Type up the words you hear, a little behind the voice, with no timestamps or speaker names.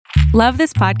Love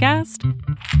this podcast?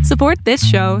 Support this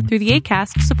show through the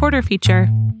Acast supporter feature.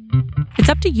 It's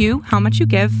up to you how much you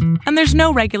give, and there's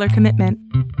no regular commitment.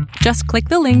 Just click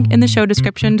the link in the show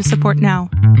description to support now.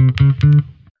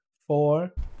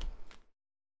 4.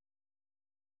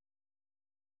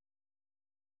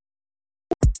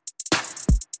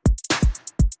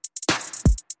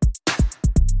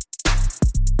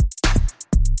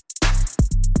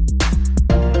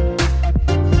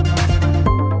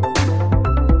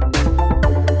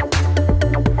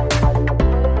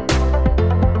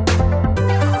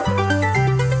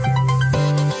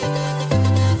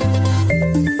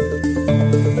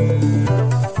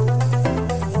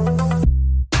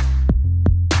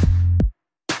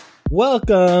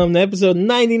 Welcome to episode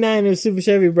 99 of Super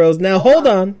Chevy Bros. Now, hold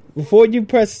on. Before you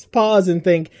press pause and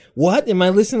think, what? Am I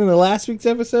listening to last week's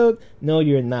episode? No,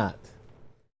 you're not.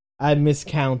 I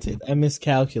miscounted. I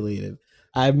miscalculated.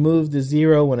 I moved the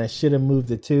 0 when I should have moved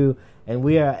the 2. And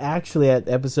we are actually at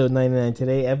episode 99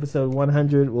 today. Episode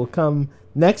 100 will come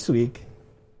next week.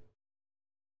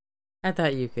 I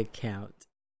thought you could count.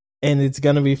 And it's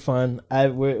going to be fun.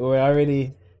 We're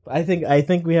already... I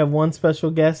think we have one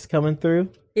special guest coming through.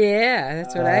 Yeah,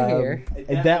 that's what I hear.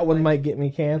 That one might get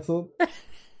me canceled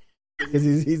because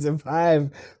he's of high.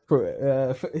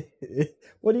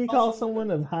 What do you call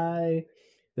someone of high?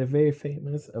 They're very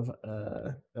famous.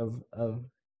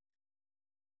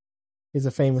 He's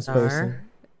a famous person.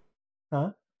 Huh?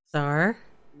 Star?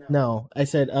 No, I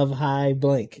said of high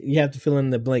blank. You have to fill in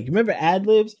the blank. Remember ad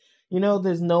libs? You know,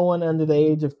 there's no one under the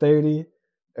age of 30,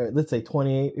 or let's say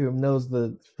 28, who knows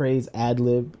the phrase ad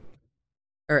lib.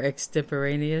 Or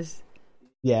extemporaneous?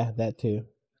 Yeah, that too.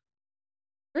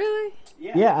 Really?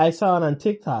 Yeah, I saw it on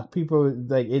TikTok. People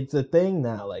like it's a thing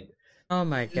now. Like, oh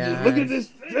my god! Look at this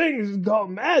thing. It's called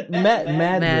Mad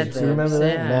Libs. You remember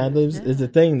that? Yeah. Mad Libs is a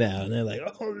thing now, and they're like,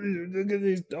 oh, look at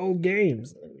these old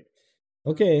games.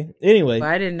 Okay. Anyway, Well,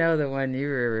 I didn't know the one you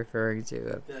were referring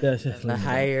to. The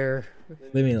higher.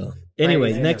 Leave me alone.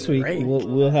 Anyway, next week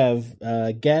we'll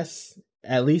have guests,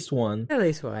 at least one. At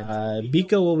least one.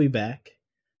 Biko will be back.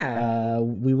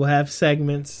 We will have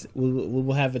segments. We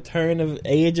will have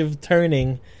age of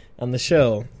turning on the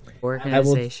show.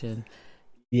 Organization.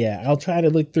 I'll try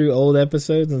to look through old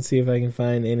episodes and see if I can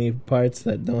find any parts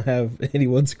that don't have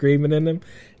anyone screaming in them.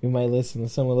 We might listen to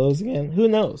some of those again. Who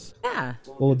knows? Yeah.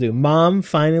 We'll do. Mom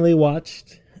finally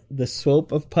watched The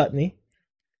Swope of Putney.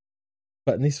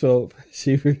 Putney Swope.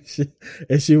 She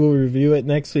will review it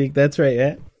next week. That's right,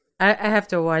 yeah? I have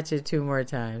to watch it 2 more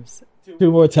times.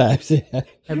 2 more times. Yeah.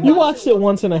 You watched it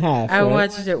once and a half. I right?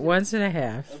 watched it once and a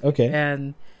half. Okay.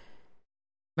 And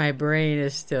my brain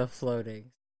is still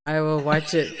floating. I will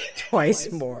watch it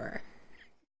twice more.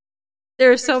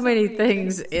 There are so many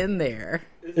things in there.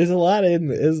 There's a lot in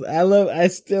this. I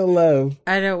still love.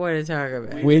 I don't want to talk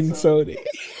about it. Win Sony.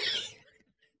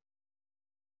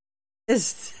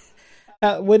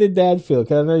 What did Dad feel?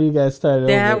 Because I know you guys started.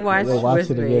 Dad watched it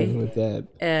with again me, with Dad,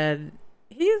 and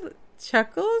he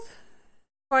chuckled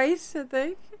twice, I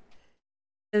think.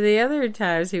 And the other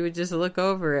times, he would just look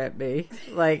over at me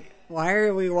like, "Why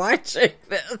are we watching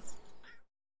this?"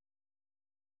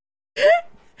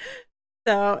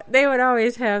 So they would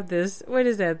always have this. What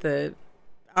is that? The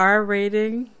R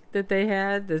rating that they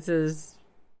had. This is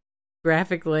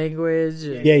graphic language.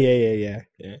 And, yeah.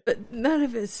 But none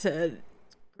of it said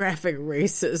graphic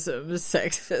racism,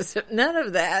 sexism, none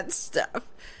of that stuff.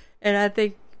 And I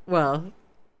think, well,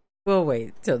 we'll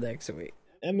wait till next week.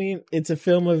 I mean, it's a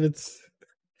film of its.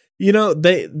 You know,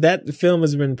 that film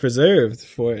has been preserved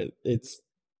for its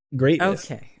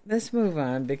greatness. Okay, let's move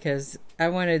on because I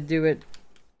want to do it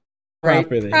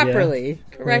properly,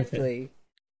 correctly. Okay.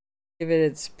 Give it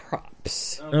its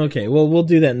props. Okay, well, we'll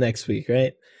do that next week,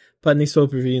 right? Putney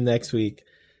Swope review next week.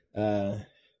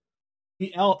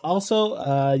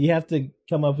 Also, you have to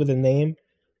come up with a name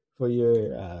for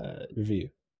your review.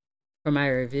 For my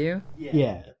review?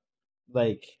 Yeah.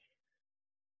 Like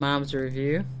Mom's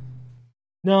review?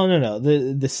 No.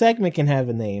 The segment can have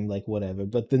a name, like whatever,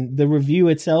 but the review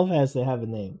itself has to have a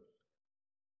name.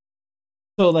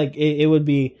 So like it would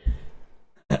be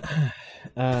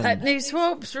Putney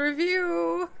Swope's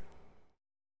review.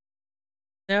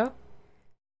 No?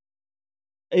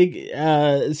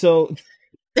 So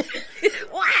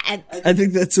what? I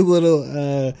think that's a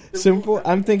little simple.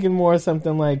 I'm thinking more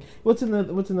something like what's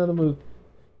another movie?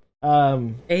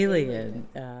 Alien.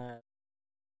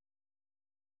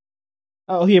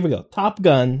 Oh, here we go. Top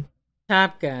Gun.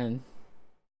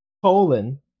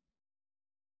 Colon.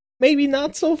 Maybe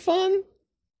not so fun.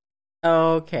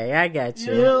 Okay, I got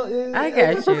you. You know, I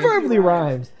got you. Preferably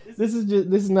rhymes. This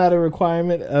is not a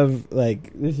requirement of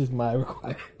like. This is my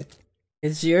requirement.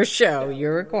 It's your show,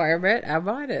 your requirement. I'm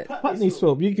on it. Putney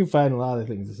Swope. You can find a lot of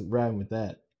things that rhyme with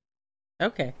that.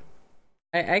 Okay,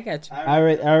 I got you.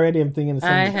 I already am thinking of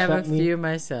something. I have a few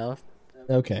myself.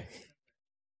 Okay.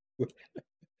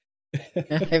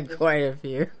 I have quite a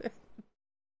few.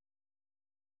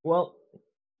 Well,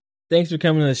 thanks for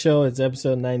coming to the show. It's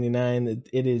episode 99.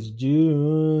 It is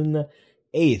June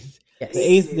 8th. Yes. The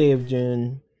 8th day of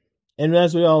June. And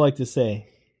as we all like to say,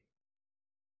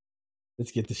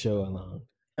 let's get the show along.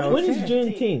 Okay. When is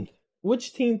Juneteenth?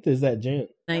 Which teenth is that June?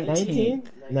 19th.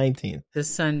 19th. The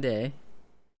Sunday.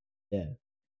 Yeah.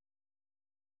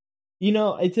 You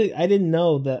know, I didn't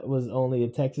know that was only a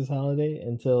Texas holiday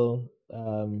until...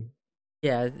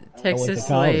 Yeah, Texas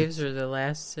slaves were the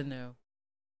last to know.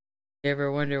 You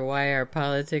ever wonder why our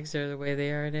politics are the way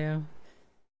they are now?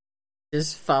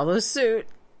 Just follow suit.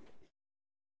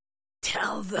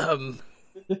 Tell them.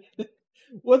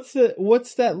 What's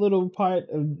that little part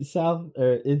of South,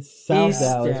 or it's South East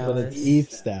Dallas, Dallas. but it's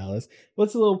East Dallas.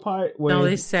 What's the little part where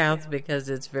Only south because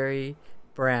it's very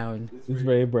brown. it's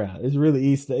very brown? It's really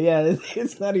East. Yeah,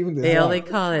 it's not even the They South. only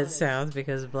call it south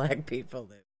because black people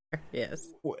live there. Yes.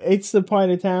 It's the part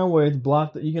of town where it's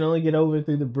blocked. You can only get over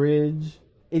through the bridge.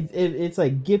 It's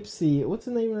like Gipsy. What's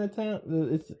the name of that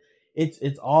town? It's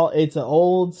an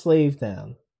old slave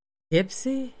town.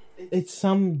 Gypsy? It's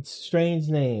some strange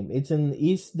name. It's in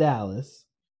East Dallas.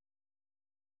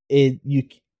 There's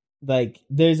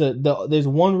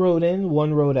one road in,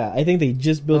 one road out. I think they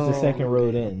just built the second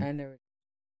road in. I never.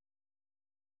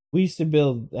 We used to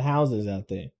build the houses out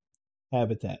there.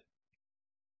 Habitat.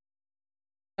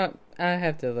 Oh, I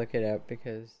have to look it up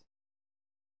because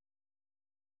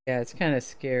it's kind of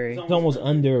scary. It's almost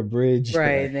under a bridge.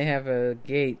 Right, and they have a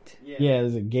gate. Yeah,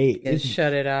 there's a gate. And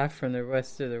shut it off from the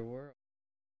rest of the world.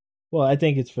 Well, I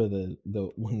think it's for the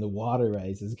when the water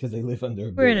rises because they live under a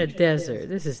bridge. We're in a desert.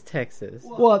 This is Texas.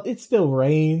 Well, it still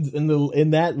rains,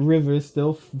 and that river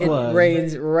still floods. It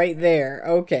rains right there.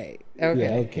 Okay.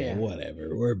 Yeah,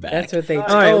 whatever. We're back. That's what they told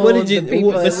All right, what did you the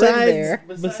people that live there.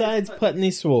 besides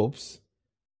Putney Swopes?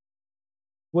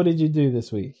 What did you do this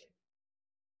week?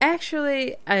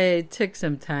 Actually, I took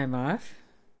some time off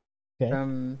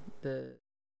from the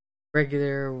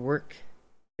regular work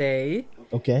day.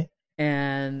 Okay.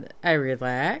 And I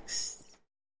relaxed.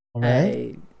 All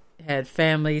right. I had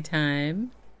family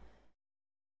time.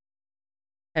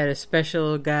 Had a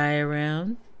special guy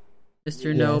around,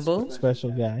 Mr. Noble. Special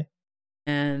guy.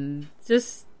 And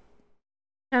just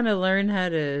kind of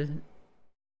learn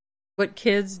what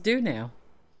kids do now.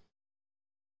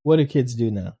 What do kids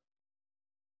do now?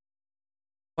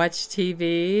 Watch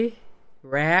TV,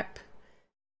 rap,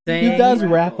 sing. He does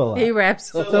rap a lot. He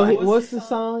raps a lot. So what's the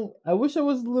song? I wish I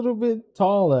was a little bit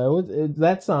taller.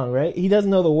 That song, right? He doesn't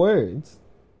know the words.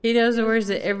 He knows the words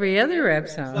to every other rap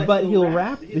song. But he'll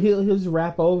rap. He'll just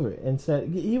rap over it and said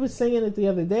he was singing it the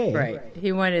other day. Right.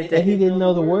 He wanted to. And he didn't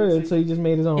know the words, so he just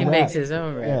made his own. He rap. makes his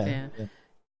own rap. Yeah. Yeah.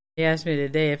 He asked me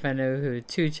today if I know who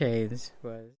 2 Chainz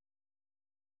was.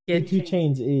 2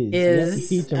 Chainz is. You have to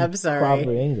teach him I'm sorry.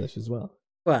 proper English as well.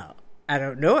 Well, I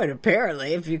don't know it,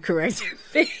 apparently, if you corrected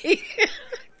me.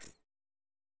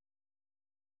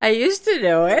 I used to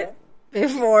know it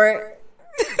before.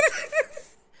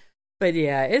 But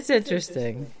yeah, it's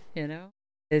interesting, you know?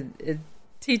 It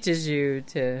teaches you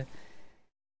to...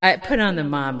 I put on the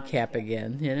mom cap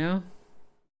again, you know?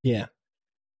 Yeah.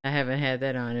 I haven't had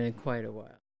that on in quite a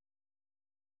while.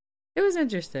 It was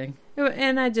interesting.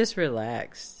 And I just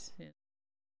relaxed.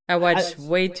 I watched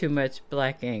way too much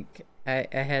Black Ink. I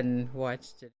hadn't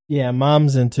watched it. Yeah,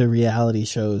 Mom's into reality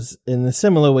shows in a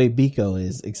similar way Biko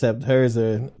is, except hers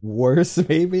are worse,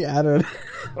 maybe? I don't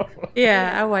know.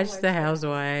 Yeah, I watched The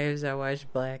Housewives. I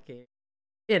watched Black Ink.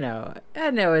 You know, I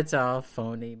know it's all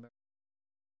phony.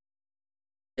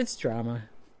 It's drama.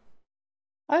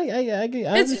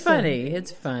 It's funny.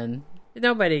 It's fun.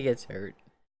 Nobody gets hurt.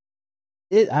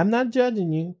 I'm not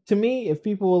judging you. To me, if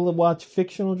people will watch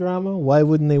fictional drama, why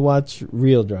wouldn't they watch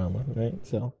real drama, right?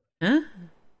 So... Huh?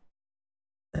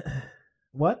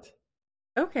 What?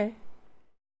 Okay.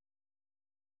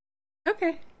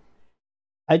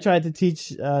 I tried to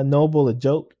teach Noble a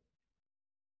joke.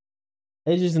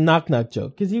 It's just a knock-knock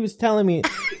joke. Because he was telling me...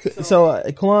 So,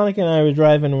 Kolonik and I were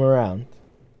driving him around.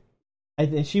 I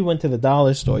think she went to the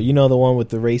dollar store. You know, the one with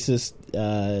the racist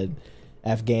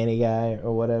Afghani guy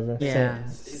or whatever? Yeah.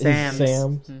 Sam.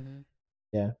 Mm-hmm.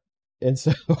 Yeah. And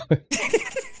so...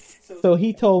 So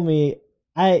he told me...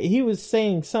 he was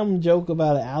saying some joke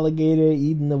about an alligator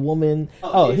eating a woman.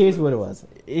 Oh, here's what it was.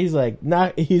 He's like,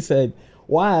 he said,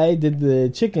 why did the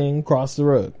chicken cross the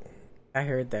road? I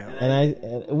heard that one.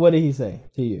 And what did he say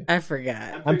to you? I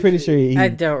forgot. I'm pretty sure I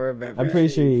don't remember. I'm pretty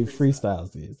sure he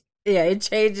freestyles these. Yeah, it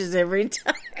changes every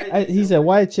time. He said,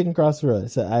 "Why did chicken cross the road?" I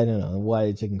said, "I don't know. Why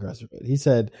did chicken cross the road?" He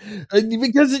said,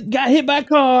 "Because it got hit by a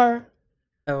car."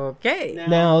 Okay.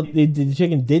 Now the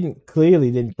chicken didn't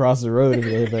cross the road and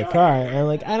get hit by a car. And I'm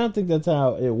like, I don't think that's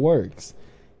how it works.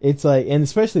 It's like, and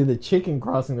especially the chicken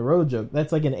crossing the road joke.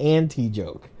 That's like an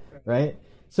anti-joke, right?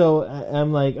 So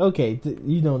I'm like, okay,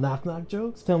 knock knock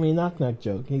jokes? Tell me a knock knock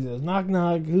joke. He says, knock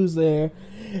knock, who's there?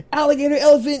 Alligator,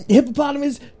 elephant,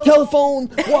 hippopotamus, telephone,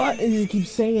 what? And he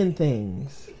keeps saying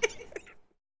things.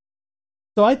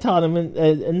 So I taught him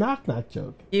a knock knock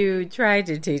joke. You tried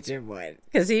to teach him one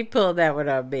because he pulled that one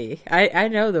on me. I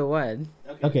know the one.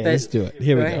 Okay, let's do it.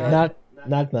 Here we go.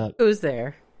 Knock knock. Who's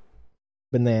there?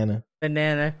 Banana.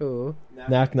 Banana who?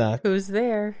 Knock knock. Who's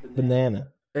there?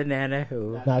 Banana. Banana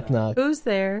who? Knock knock. Who's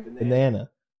there? Banana.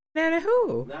 Banana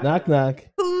who? Knock knock.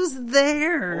 Who's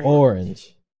there?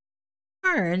 Orange.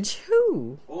 Orange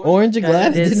who? Orange and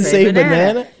Gladys didn't say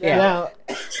banana? Yeah.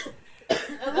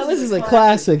 Now this is a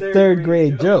classic third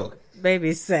grade joke.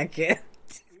 Maybe second.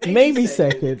 Maybe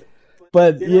second.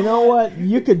 But you know what?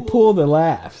 You could pull the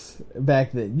laughs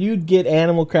back then. You'd get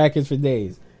animal crackers for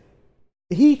days.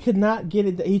 He could not get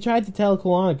it. He tried to tell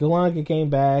Kalanka. Kalanka came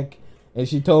back and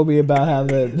she told me about how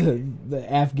the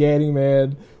Afghani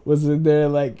man was in there,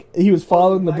 like he was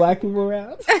following the black people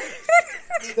around.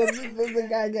 Then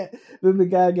the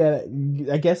guy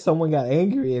got. I guess someone got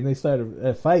angry and they started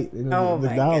a fight. Oh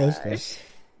my gosh!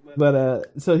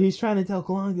 But so he's trying to tell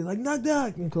Kalanka, he's like, knock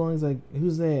knock, and Kalanka's like,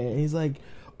 who's there? And he's like,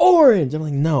 orange. I'm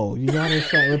like, no, you gotta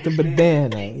start with the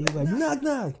banana. He's like, knock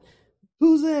knock,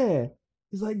 who's there?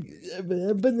 He's like,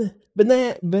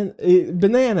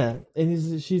 banana,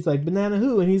 and she's like, banana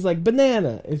who? And he's like,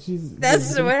 banana, and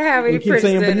that's how he keeps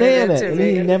saying banana, and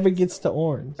he never gets to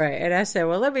orange. Right, and I said,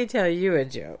 well, let me tell you a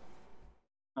joke,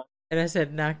 and I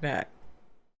said, knock knock,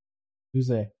 who's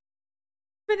there?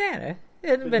 Banana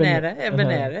and banana and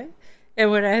banana,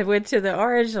 and when I went to the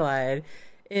orange line,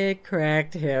 it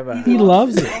cracked him up. He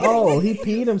loves it. Oh, he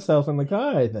peed himself in the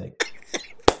car, I think.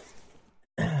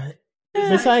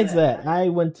 Besides that, I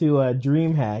went to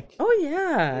DreamHack. Oh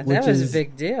yeah, that was a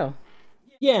big deal.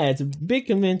 Yeah, it's a big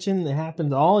convention that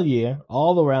happens all year,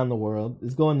 all around the world.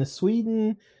 It's going to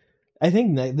Sweden. I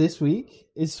think this week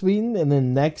is Sweden, and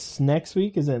then next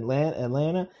week is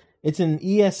Atlanta. It's an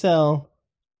ESL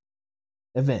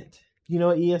event. You know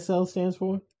what ESL stands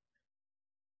for?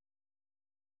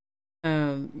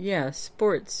 Yeah,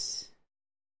 sports.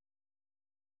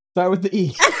 Start with the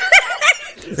E.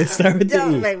 Let's start with the E.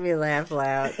 Don't make me laugh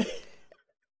loud.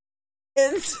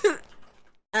 It's,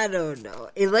 I don't know.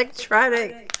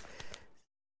 Electronic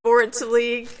Sports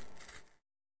League.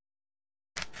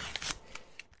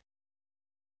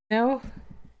 No?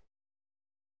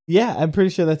 Yeah, I'm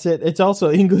pretty sure that's it. It's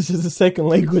also English as a second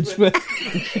language. But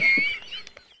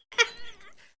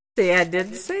see, I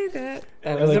didn't say that.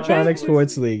 Electronic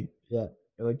Sports League. Yeah,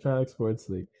 Electronic Sports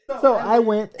League. So I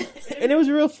went, and it was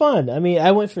real fun. I mean,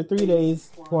 I went for 3 days.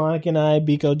 Clark and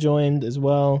Biko joined as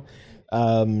well.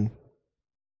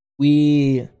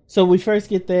 We first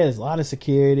get there. There's a lot of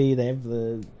security. They have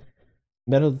the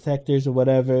metal detectors or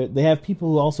whatever. They have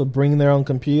people who also bring their own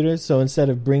computers. So instead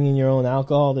of bringing your own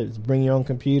alcohol, they just bring your own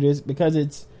computers because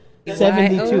it's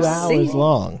 72 hours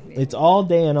long. It's all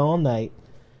day and all night.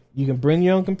 You can bring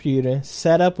your own computer,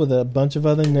 set up with a bunch of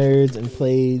other nerds, and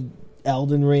play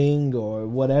Elden Ring or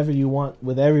whatever you want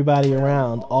with everybody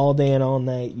around all day and all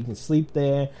night. You can sleep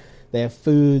there. They have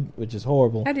food, which is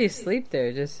horrible. How do you sleep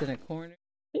there? Just in a corner?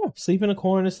 Yeah, sleep in a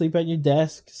corner, sleep at your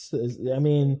desk. I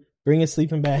mean, bring a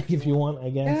sleeping bag if you want, I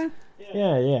guess.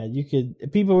 Yeah. You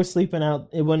could. People were sleeping out.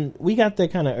 When we got there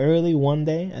kind of early one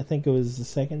day, I think it was the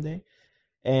second day,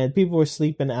 and people were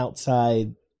sleeping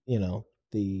outside,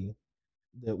 the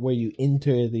where you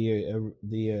enter the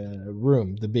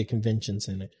room, the big convention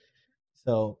center.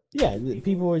 So yeah,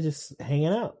 people were just hanging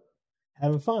out,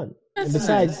 having fun. And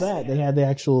besides that, they had the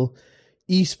actual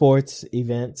esports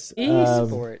events.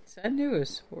 Esports, I knew it was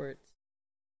sports.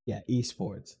 Yeah,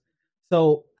 esports.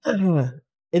 So, and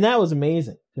that was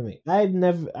amazing to me. I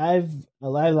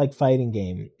like fighting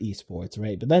game esports,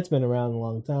 right? But that's been around a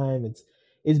long time.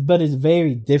 It's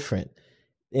very different.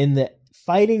 In the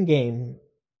fighting game,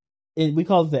 we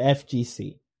call it the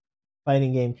FGC,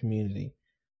 fighting game community.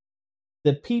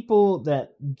 The people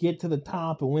that get to the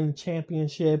top and win the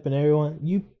championship and everyone,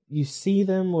 you see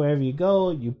them wherever you go.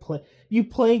 You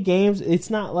play games. It's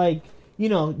not like,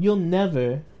 you'll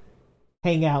never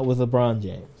hang out with LeBron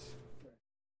James.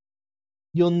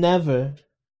 You'll never,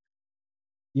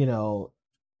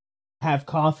 have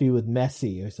coffee with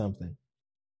Messi or something.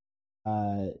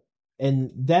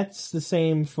 And that's the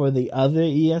same for the other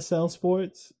ESL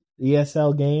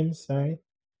games, sorry.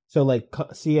 So like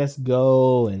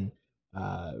CS:GO and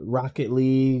Rocket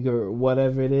League or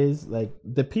whatever it is, like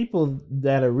the people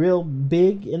that are real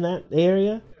big in that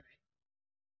area,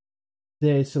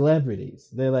 they're celebrities.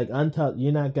 They're like untouched.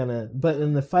 You're not gonna. But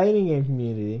in the fighting game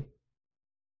community,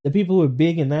 the people who are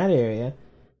big in that area,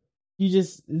 you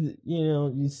just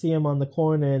you see them on the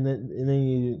corner, and then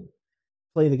you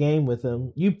play the game with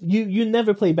them. You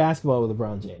never play basketball with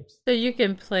LeBron James. So you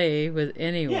can play with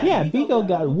anyone. Yeah, Bigo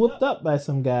got whooped up by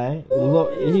some guy.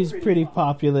 He's a pretty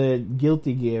popular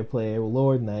Guilty Gear player,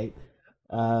 Lord Knight.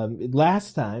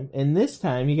 Last time, and this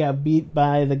time he got beat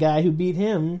by the guy who beat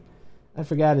him. I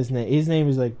forgot his name. His name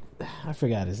is I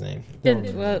forgot his name. Couldn't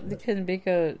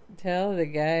Biko tell the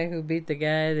guy who beat the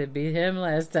guy that beat him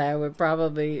last time would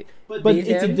probably But beat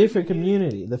it's him? a different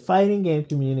community. The fighting game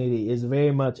community is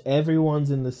very much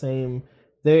everyone's in the same.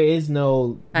 There is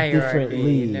no different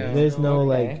league. There's no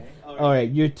like, all right,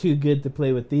 you're too good to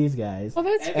play with these guys. Well,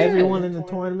 that's Everyone good. in the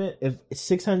tournament, if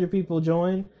 600 people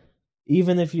join,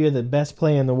 even if you're the best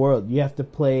player in the world, you have to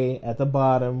play at the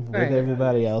bottom with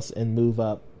everybody else and move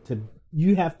up to.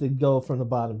 You have to go from the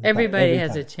bottom. Everybody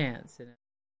has a chance.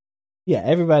 Yeah,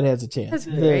 everybody has a chance. That's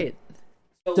great.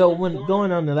 So when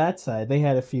going on to that side, they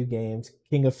had a few games: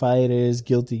 King of Fighters,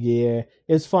 Guilty Gear.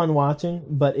 It was fun watching,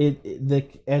 but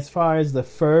as far as the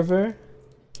fervor.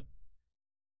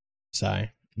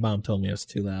 Sorry, Mom told me I was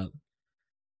too loud.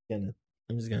 I'm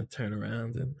just gonna turn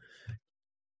around and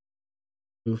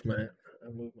move my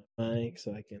mic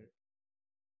so I can.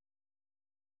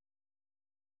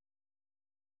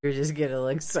 You're just getting all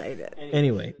excited.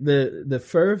 Anyway, the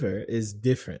fervor is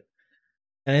different.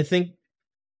 And I think,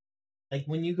 like,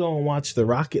 when you go and watch the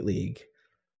Rocket League,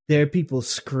 there are people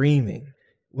screaming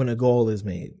when a goal is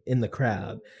made in the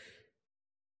crowd.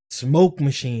 Smoke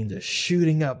machines are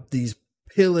shooting up these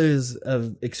pillars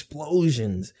of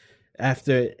explosions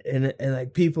after, and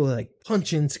like people are like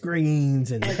punching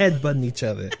screens and headbutting each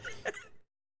other.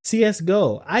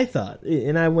 CS:GO, I thought,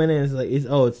 and I went in,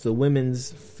 it's the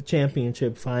women's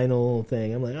championship final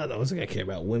thing. I'm like, oh, no one's gonna care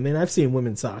about women. I've seen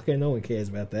women's soccer. No one cares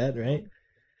about that, right?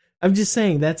 I'm just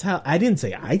saying that's how, I didn't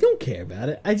say I don't care about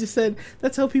it. I just said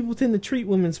that's how people tend to treat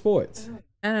women's sports.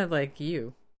 Kind of like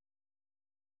you.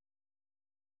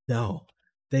 No,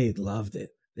 they loved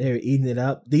it. They were eating it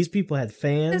up. These people had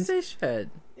fans. Yes, they should.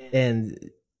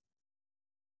 And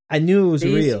I knew it was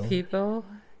real. These people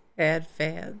had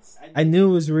fans. I knew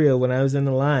it was real when I was in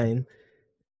the line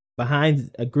behind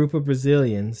a group of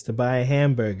Brazilians to buy a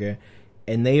hamburger,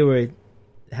 and they were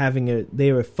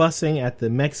fussing at the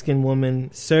Mexican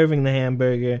woman serving the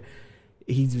hamburger.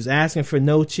 He was asking for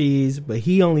no cheese, but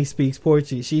he only speaks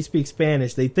Portuguese. She speaks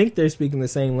Spanish. They think they're speaking the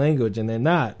same language, and they're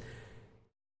not.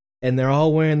 And they're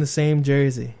all wearing the same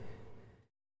jersey.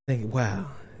 Thinking, wow,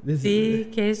 this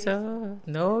is queso,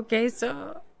 no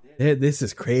queso. This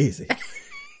is crazy.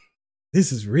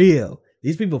 This is real.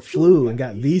 These people flew and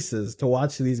got visas to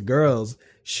watch these girls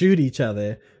shoot each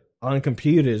other on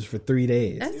computers for 3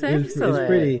 days. That's excellent. It's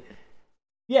pretty.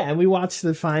 Yeah, and we watched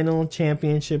the final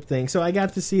championship thing. So I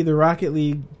got to see the Rocket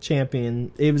League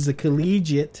champion. It was the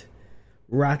collegiate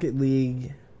Rocket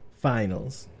League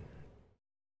finals.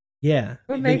 Yeah,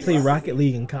 they play Rocket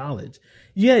League in college.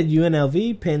 Yeah,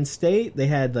 UNLV, Penn State. They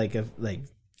had like 4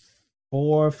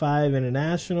 or 5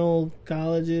 international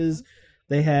colleges.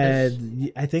 They had,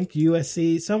 I think,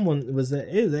 USC. Someone was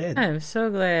there. I'm so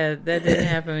glad that didn't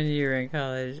happen when you were in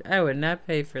college. I would not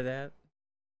pay for that.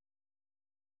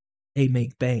 They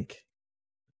make bank.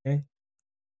 Okay?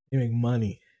 They make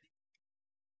money.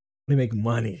 They make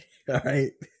money. All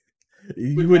right?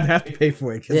 You wouldn't have to pay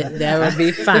for it. That would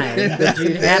be fine, but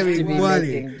you'd have to be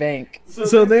making bank.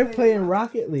 So they're playing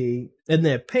Rocket League, and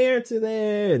their parents are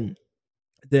there, and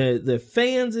the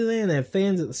fans are there, and they have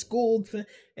fans at the school.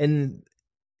 And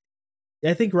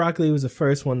I think Rocket League was the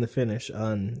first one to finish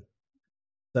on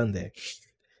Sunday.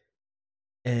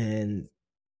 And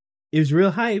it was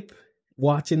real hype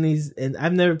watching these. And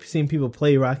I've never seen people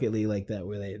play Rocket League like that.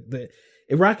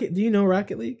 Do you know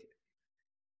Rocket League?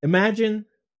 Imagine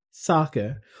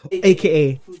soccer,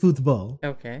 aka football.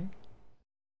 Okay.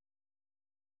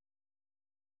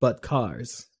 But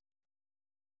cars.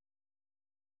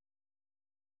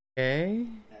 Okay.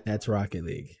 That's Rocket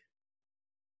League.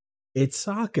 It's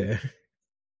soccer.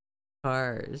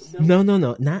 Cars. No,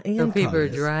 not and so people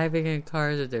cars. are driving in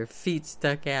cars with their feet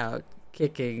stuck out,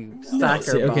 kicking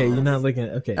soccer balls. Okay, you're not looking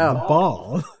at the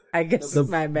ball. I guess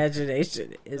my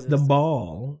imagination is the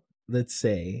ball. Let's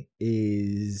say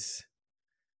is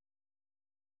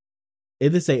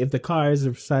Let's say if the car is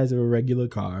the size of a regular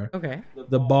car, Okay.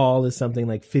 the ball is something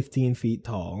like 15 feet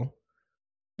tall.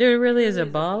 There really is a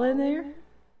ball in there?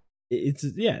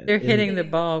 They're hitting the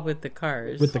ball with the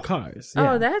cars. With the cars.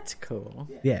 Yeah. Oh, that's cool.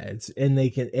 Yeah,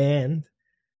 and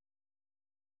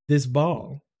this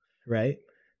ball, right?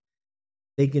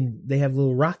 They have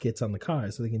little rockets on the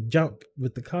cars so they can jump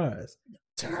with the cars.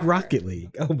 Rocket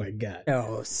League. Oh my god.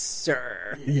 Oh,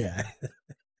 sir. Yeah.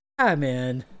 I'm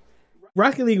in.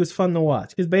 Rocket League was fun to watch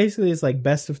because basically it's like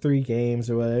best of 3 games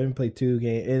or whatever. And play 2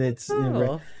 games, and it's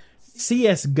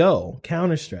CS:GO,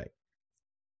 Counter-Strike.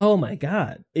 Oh my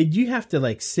god! You have to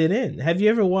like sit in. Have you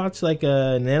ever watched like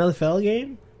an NFL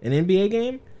game, an NBA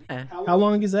game? Yeah. How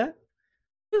long is that?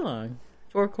 Too long.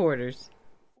 4 quarters.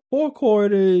 4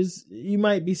 quarters. You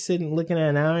might be sitting looking at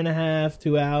an hour and a half,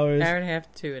 2 hours. Hour and a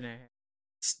half, 2.5.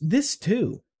 This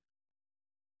too.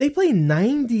 They play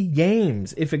 90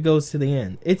 games if it goes to the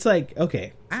end. It's like,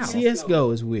 okay, wow.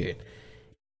 CS:GO is weird.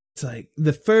 It's like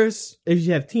the first, if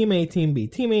you have Team A, Team B.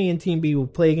 Team A and Team B will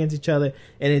play against each other,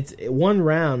 and it's one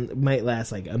round might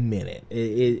last like a minute.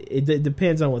 It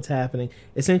depends on what's happening.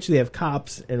 Essentially, you have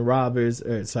cops and robbers,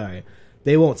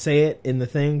 they won't say it in the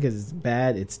thing because it's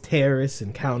bad. It's terrorists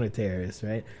and counter-terrorists,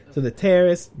 right? So the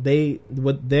terrorists,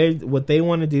 what they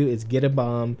want to do is get a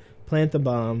bomb, plant the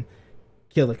bomb,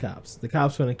 kill the cops. The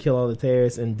cops want to kill all the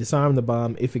terrorists and disarm the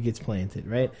bomb if it gets planted,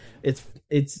 right? That's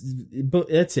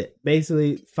it.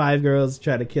 Basically, 5 girls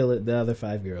try to kill it, the other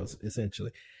 5 girls,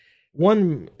 essentially.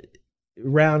 One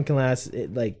round can last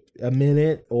like a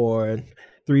minute or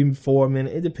 3-4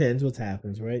 minutes. It depends what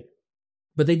happens, right?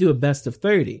 But they do a best of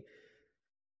 30.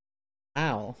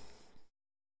 Wow.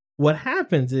 What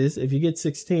happens is if you get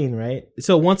 16, right?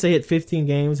 So once they hit 15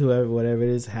 games, whatever it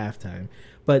is, halftime.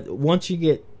 But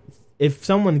if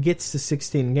someone gets to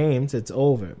 16 games, it's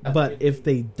over. Okay. But if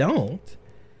they don't,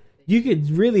 you could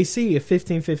really see a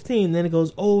 15-15, then it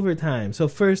goes overtime. So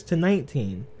first to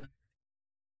 19.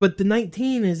 But the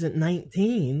 19 isn't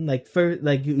 19. Like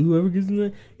whoever gets in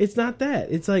the, it's not that.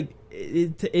 It's like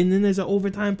and then there's an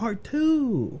overtime part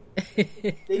 2.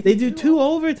 They do 2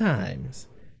 overtimes.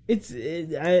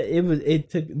 It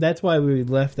took. That's why we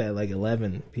left at like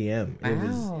 11 p.m.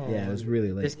 It was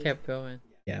really late. Just kept going.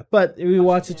 Yeah, but we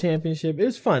watched the championship. It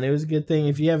was fun. It was a good thing.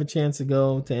 If you have a chance to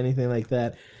go to anything like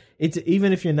that, it's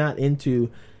even if you're not into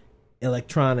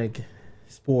electronic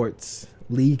sports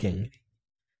leaguing,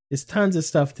 there's tons of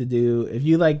stuff to do. If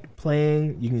you like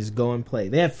playing, you can just go and play.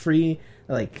 They have 50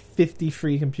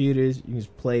 free computers you can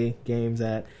just play games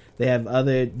at. They have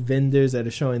other vendors that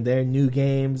are showing their new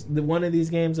games. One of these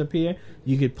games up here,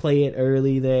 you could play it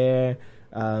early there.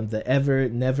 The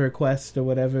Never Quest or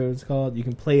whatever it's called, you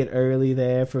can play it early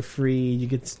there for free. You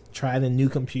could try the new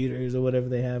computers or whatever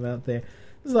they have out there.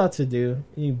 There's lots to do.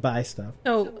 You can buy stuff.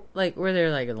 So, like, were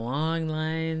there like long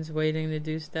lines waiting to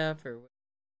do stuff, or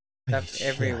stuff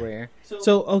everywhere?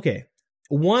 So, okay.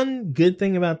 One good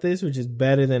thing about this, which is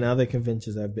better than other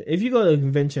conventions I've been. If you go to a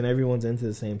convention, everyone's into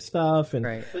the same stuff,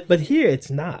 right. But here it's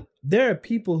not. There are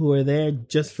people who are there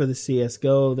just for the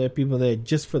CS:GO. There are people there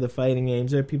just for the fighting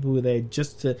games. There are people who are there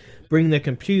just to bring their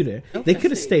computer. Okay. They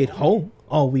could have stayed home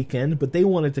all weekend, but they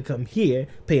wanted to come here,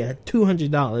 pay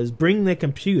 $200, bring their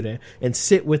computer, and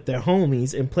sit with their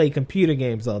homies and play computer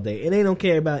games all day. And they don't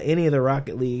care about any of the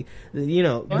Rocket League.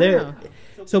 Wow.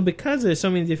 So because there's so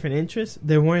many different interests,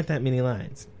 there weren't that many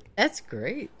lines. That's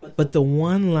great. But the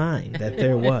one line that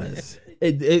there was,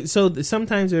 so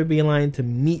sometimes there would be a line to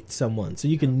meet someone, so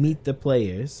you can meet the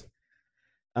players.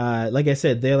 Like I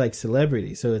said, they're like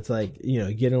celebrities, so it's like,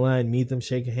 get in line, meet them,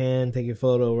 shake a hand, take a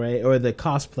photo, right? Or the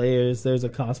cosplayers. There's a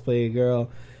cosplayer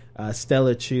girl,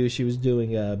 Stella Chu. She was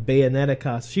doing a Bayonetta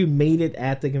cosplay. She made it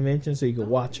at the convention, so you could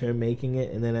watch her making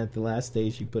it, and then at the last day,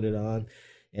 she put it on.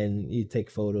 And you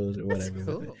take photos or whatever. That's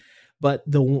cool. With it. But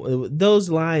those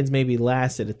lines maybe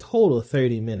lasted a total of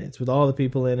 30 minutes with all the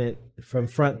people in it from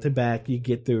front to back. You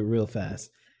get through it real fast.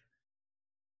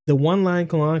 The one line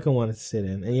Kalanka wanted to sit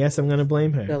in, and yes, I'm going to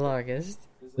blame her. The longest.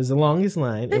 It was the longest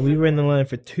line, and we were in the line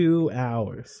for 2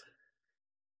 hours.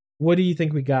 What do you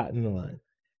think we got in the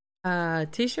line?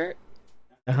 T-shirt.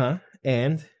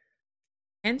 And?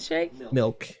 Handshake.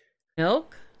 Milk.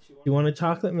 Milk. You want a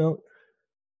chocolate milk?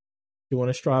 You want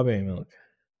a strawberry milk?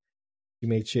 You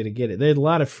made sure to get it. There's a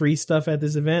lot of free stuff at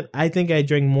this event. I think I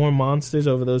drank more Monsters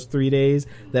over those 3 days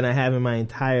than I have in my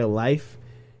entire life,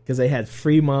 because they had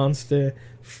free Monster,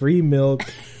 free milk,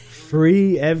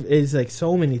 free. It's like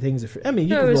so many things are free. I mean,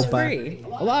 you can go buy free.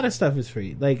 A lot of stuff is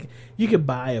free. Like you could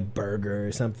buy a burger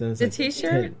or something. The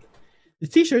T-shirt. The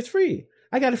T-shirt's free.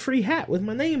 I got a free hat with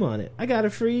my name on it. I got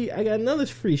another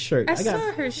free shirt. I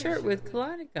saw her shirt with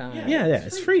Kalani on it. Yeah,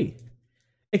 it's free.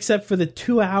 except for the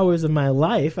 2 hours of my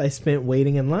life I spent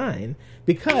waiting in line,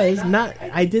 because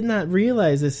I did not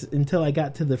realize this until I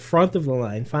got to the front of the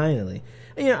line finally.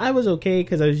 And, I was okay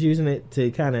because I was using it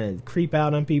to kind of creep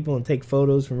out on people and take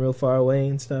photos from real far away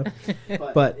and stuff.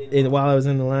 But while I was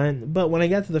in the line, but when I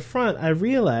got to the front, I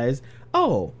realized,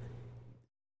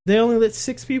 they only let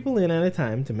 6 people in at a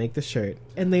time to make the shirt,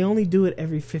 and they only do it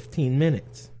every 15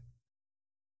 minutes.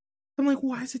 I'm like,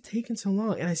 why is it taking so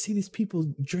long? And I see these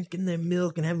people drinking their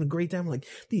milk and having a great time. I'm like,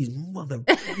 these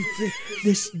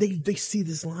they see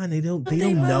this line. They don't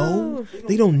know.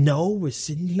 They don't know we're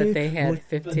sitting here. But they had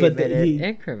 15-minute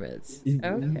increments.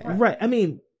 Okay. Right. I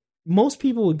mean, most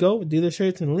people would go do their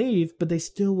shirts and leave, but they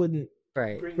still wouldn't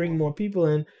bring more people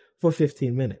in for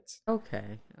 15 minutes.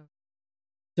 Okay.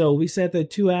 So we sat there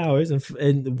 2 hours,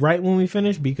 and right when we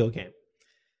finished, Biko came.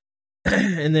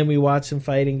 And then we watched some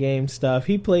fighting game stuff.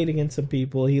 He played against some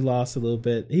people. He lost a little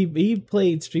bit. He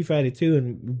played Street Fighter 2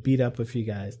 and beat up a few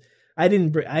guys. I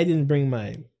didn't bring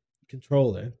my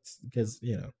controller because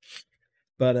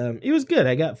but it was good.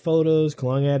 I got photos.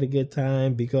 Kalunga had a good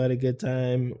time. Biko had a good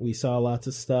time. We saw lots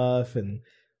of stuff, and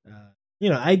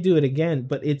I do it again,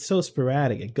 but it's so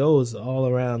sporadic. It goes all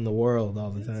around the world all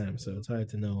the time, so it's hard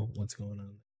to know what's going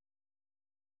on.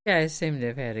 Yeah, I seem to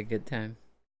have had a good time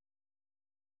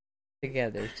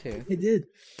together too. It did.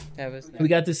 That was nice. We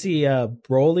got to see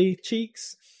Broly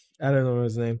Cheeks. I don't know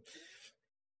his name.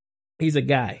 He's a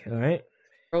guy, all right?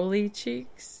 Broly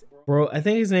Cheeks? I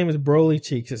think his name is Broly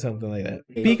Cheeks or something like that.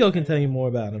 Biko can tell you more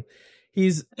about him.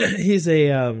 He's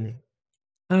a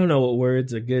I don't know what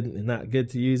words are good and not good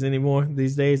to use anymore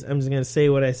these days. I'm just going to say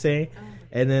what I say,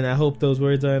 and then I hope those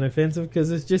words aren't offensive,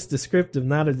 because it's just descriptive,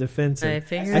 not a defensive.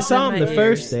 I saw him the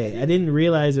first day. I didn't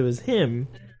realize it was him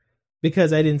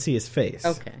because I didn't see his face.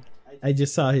 Okay. I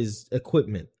just saw his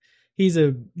equipment. He's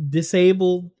a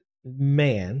disabled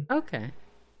man. Okay.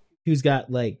 Who's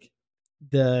got like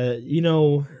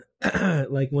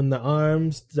like when the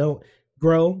arms don't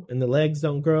grow and the legs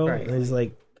don't grow, right. And he's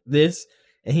like this,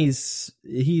 and he's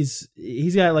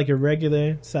got like a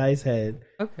regular size head.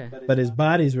 Okay. But his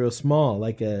body's real small,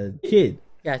 like a kid.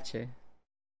 Gotcha.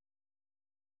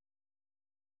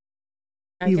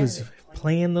 He was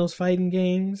playing those fighting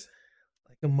games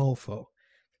like a mofo.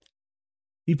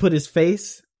 He put his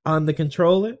face on the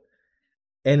controller,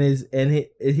 and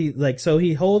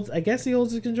he holds. I guess he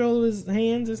holds the controller with his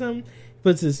hands or something.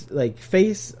 Puts his like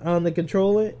face on the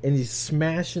controller, and he's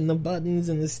smashing the buttons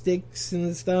and the sticks and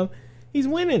the stuff. He's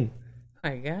winning. Oh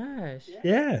my gosh.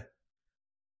 Yeah.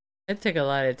 It took a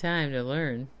lot of time to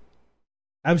learn.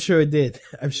 I'm sure it did.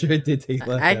 I'm sure it did take a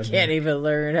lot of time. I can't even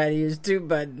learn how to use 2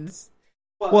 buttons.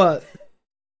 What?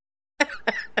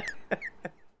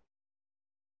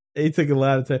 It took a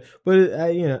lot of time.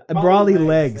 But, Brawly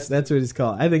legs. That's what it's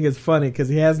called. I think it's funny because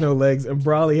he has no legs, and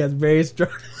Brawly has very strong...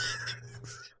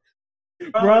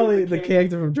 Brawly, the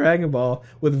character from Dragon Ball,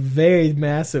 with very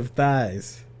massive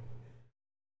thighs.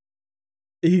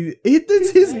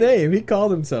 That's his name. He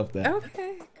called himself that.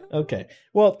 Okay. Cool. Okay.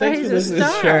 Well, thanks for listening to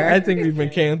this show. I think we've been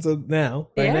canceled now.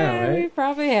 By now, right? We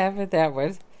probably have it. That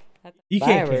was. You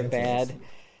can't cancel bad. This.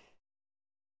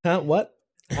 Huh? What?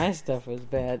 My stuff was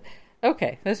bad.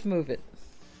 Okay, let's move it.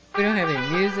 We don't have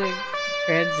any music,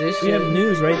 transition. We have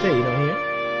news right there. You don't hear?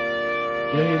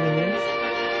 You don't hear the news?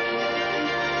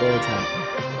 Or it's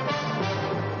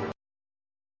happening.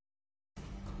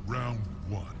 Round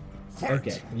 1. Fight.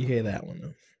 Okay, you hear that one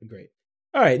though. Great.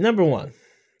 All right, number 1.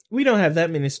 We don't have that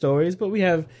many stories, but we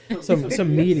have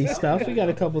some meaty stuff. We got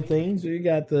a couple things. We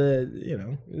got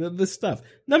the stuff.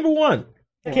 Number 1.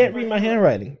 I can't read my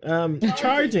handwriting.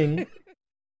 Charging.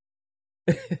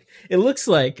 It looks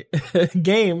like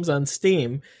games on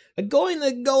Steam are going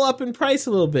to go up in price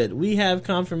a little bit. We have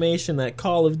confirmation that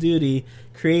Call of Duty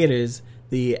creators,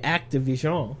 the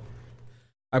Activision,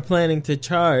 are planning to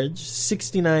charge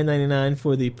 $69.99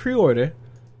 for the pre-order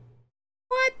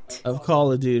of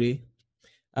Call of Duty,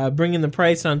 bringing the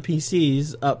price on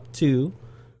PCs up to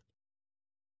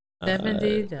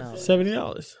 $70.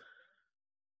 $70.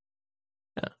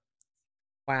 Yeah.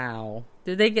 Wow.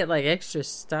 Did they get like extra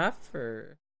stuff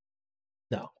or?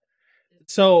 No.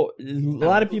 So a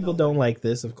lot of people don't like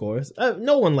this, of course.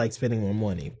 No one likes spending more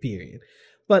money, period.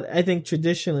 But I think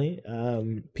traditionally,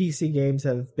 PC games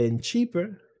have been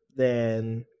cheaper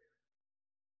than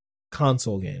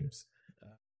console games.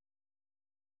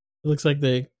 It looks like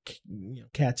they're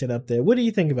catching up there. What do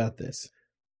you think about this?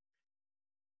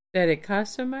 That it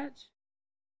costs so much?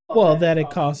 Well, that it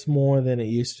costs more than it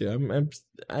used to.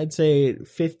 I'd say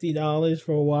 $50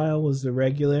 for a while was the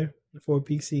regular for a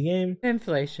PC game.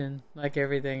 Inflation, like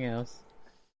everything else.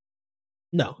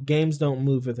 No, games don't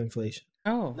move with inflation.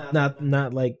 Oh,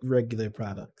 not like regular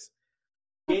products.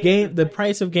 The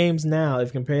price of games now,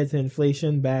 if compared to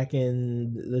inflation back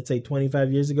in, let's say,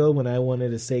 25 years ago when I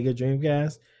wanted a Sega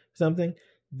Dreamcast or something,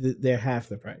 they're half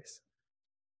the price.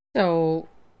 so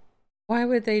why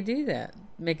would they do that?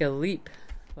 Make a leap,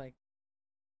 like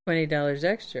 $20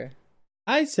 extra.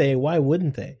 I say, why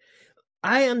wouldn't they?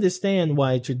 I understand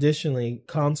why traditionally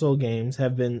console games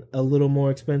have been a little more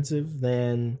expensive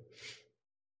than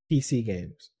PC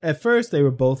games. At first, they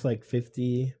were both like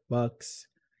 $50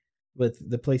 with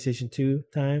the PlayStation 2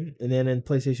 time, and then in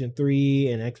PlayStation 3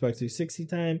 and Xbox 360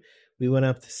 time, we went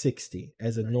up to 60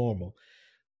 as a normal.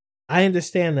 I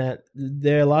understand that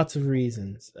there are lots of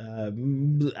reasons.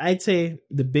 I'd say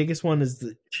the biggest one is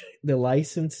the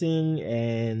licensing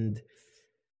and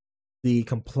the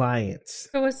compliance.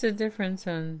 So what's the difference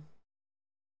on?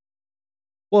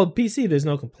 Well, PC, there's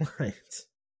no compliance.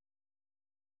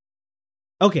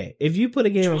 Okay, if you put a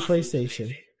game on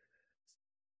PlayStation,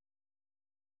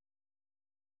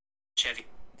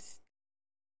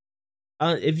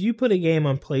 if you put a game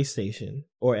on PlayStation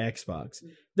or Xbox,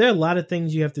 there are a lot of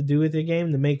things you have to do with your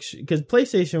game to make sure, because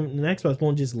PlayStation and Xbox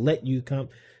won't just let you come.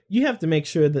 You have to make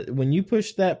sure that when you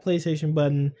push that PlayStation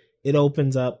button, it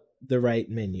opens up the right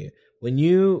menu. When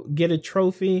you get a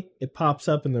trophy, it pops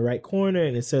up in the right corner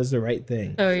and it says the right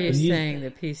thing. So you're saying the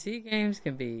PC games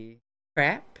can be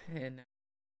crap and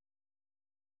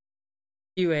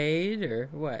QA'd or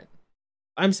what?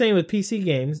 I'm saying with PC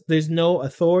games, there's no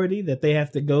authority that they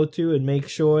have to go to and make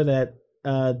sure that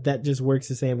that just works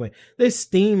the same way. There's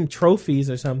Steam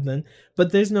trophies or something,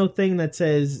 but there's no thing that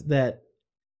says that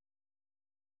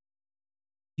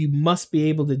you must be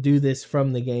able to do this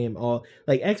from the game. All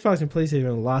like Xbox and PlayStation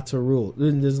have lots of rules.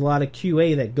 There's a lot of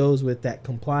QA that goes with that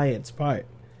compliance part.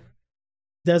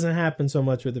 Doesn't happen so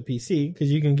much with the PC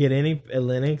because you can get any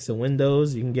Linux and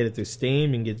Windows. You can get it through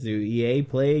Steam. You can get it through EA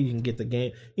Play. You can get the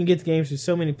game. You can get the games through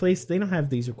so many places. They don't have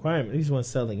these requirements. They just want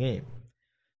to sell the game.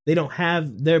 They don't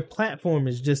have, their platform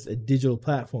is just a digital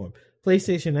platform.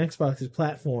 PlayStation and Xbox's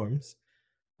platforms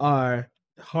are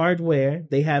hardware.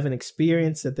 They have an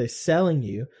experience that they're selling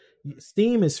you.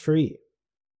 Steam is free.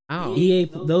 Oh. EA,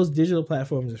 those digital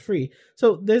platforms are free.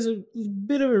 So there's a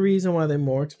bit of a reason why they're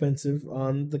more expensive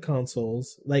on the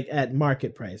consoles, like at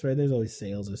market price, right? There's always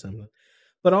sales or something.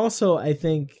 But also, I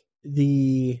think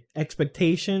the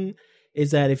expectation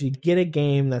is that if you get a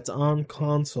game that's on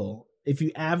console, if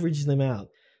you average them out,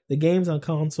 the games on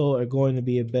console are going to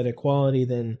be of better quality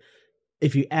than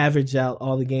if you average out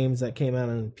all the games that came out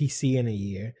on PC in a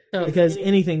year. So because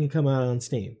anything can come out on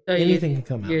Steam. So anything can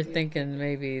come out. You're thinking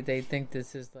maybe they think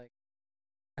this is like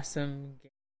awesome.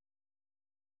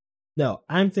 No,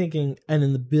 I'm thinking, and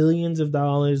in the billions of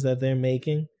dollars that they're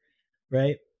making,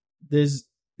 right? There's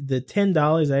the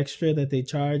 $10 extra that they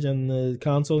charge on the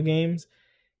console games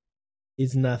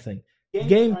is nothing.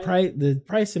 The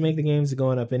price to make the games are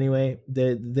going up anyway.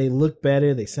 They look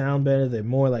better, they sound better, they're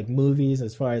more like movies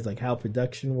as far as like how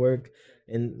production work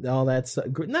and all that stuff.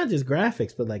 Not just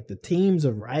graphics, but like the teams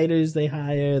of writers they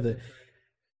hire,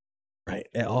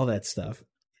 all that stuff.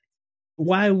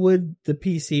 Why would the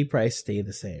PC price stay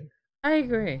the same? I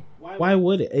agree. Why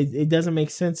would it? It doesn't make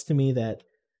sense to me that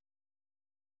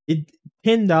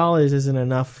 $10 isn't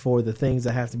enough for the things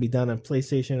that have to be done on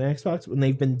PlayStation and Xbox when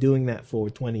they've been doing that for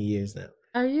 20 years now.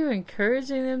 Are you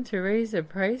encouraging them to raise the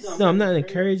price? No, I'm not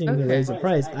encouraging them to raise the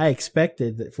price. I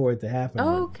expected for it to happen.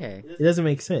 Oh, okay. It doesn't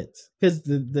make sense. Because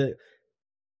the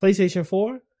PlayStation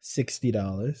 4,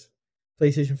 $60.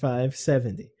 PlayStation 5,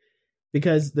 $70.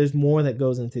 Because there's more that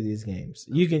goes into these games.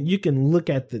 You can look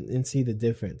at and see the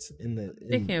difference in the.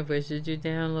 Speaking of which, did you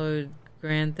download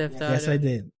Grand Theft Auto? Yes, I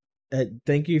did.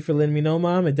 Thank you for letting me know,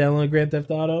 Mom. I downloaded Grand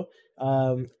Theft Auto.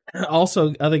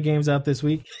 Also, other games out this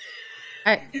week.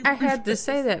 I had to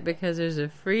say that because there's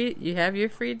you have your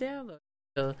free download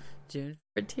until June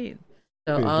 14th.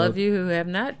 So pretty all dope. Of you who have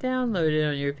not downloaded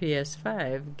on your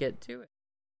PS5, get to it.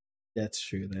 That's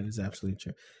true. That is absolutely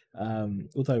true.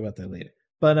 We'll talk about that later.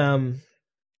 But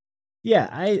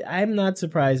yeah, I'm not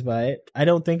surprised by it. I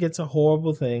don't think it's a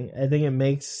horrible thing. I think it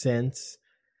makes sense.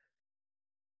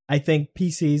 I think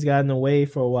PC's gotten away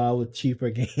for a while with cheaper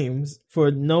games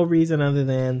for no reason other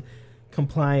than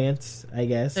compliance, I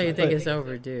guess. So you think it's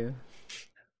overdue?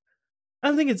 I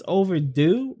don't think it's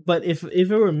overdue, but if it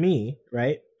were me,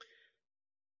 right?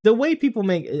 The way people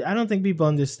I don't think people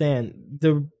understand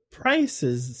the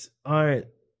prices aren't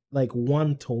like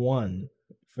 1-to-1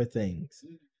 for things.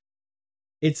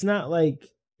 It's not like,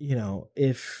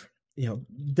 if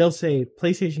they'll say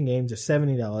PlayStation games are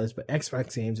 $70, but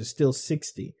Xbox games are still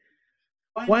 $60.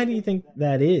 Why do you think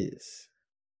that is?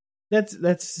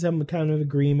 That's some kind of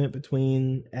agreement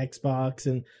between Xbox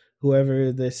and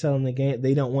whoever they're selling the game.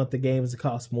 They don't want the games to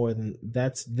cost more than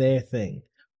that's their thing.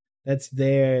 That's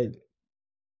their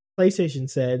PlayStation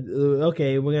said,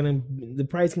 okay, the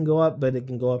price can go up, but it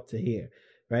can go up to here,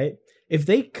 right? If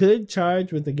they could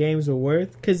charge what the games are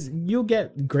worth, because you'll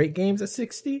get great games at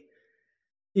 $60.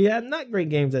 Yeah, not great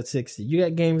games at $60. You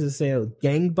got games that say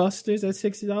gangbusters at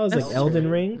 $60, like Elden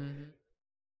Ring. Mm-hmm.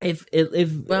 If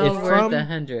worth From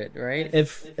 $100, right?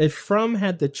 If From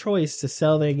had the choice to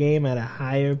sell their game at a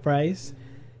higher price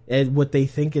at what they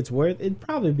think it's worth, it'd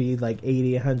probably be like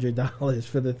 $80, $100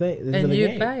 for the thing. And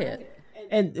you'd buy it.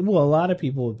 And well, a lot of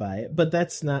people would buy it, but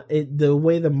that's not it. The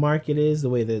way the market is, the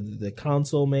way the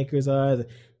console makers are,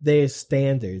 there's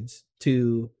standards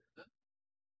to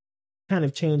kind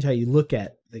of change how you look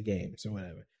at the games or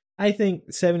whatever. I think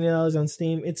 $70 on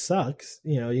Steam, it sucks.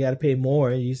 You know, you got to pay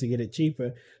more. You used to get it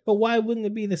cheaper, but why wouldn't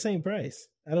it be the same price?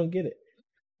 I don't get it.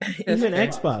 Even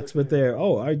Xbox, but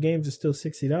our games are still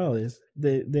 $60.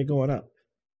 They're going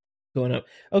up.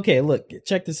 Okay, look,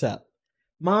 check this out.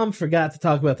 Mom forgot to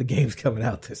talk about the games coming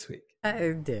out this week.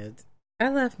 I did. I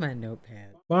left my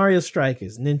notepad. Mario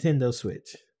Strikers, Nintendo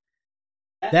Switch.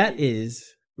 That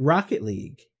is Rocket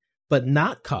League, but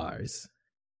not cars.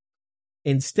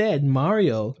 Instead,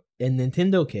 Mario and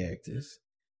Nintendo characters.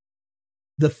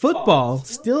 The football,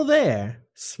 still there,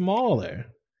 smaller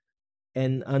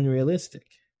and unrealistic.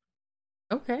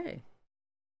 Okay.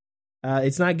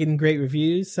 It's not getting great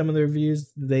reviews. Some of the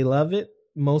reviews, they love it.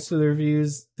 Most of the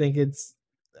reviews think it's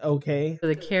okay. So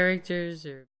the characters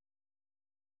are...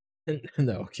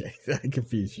 No, okay. I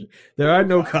confused you. There are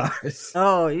no cars.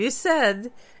 Oh, you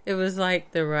said it was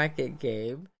like the Rocket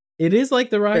game. It is like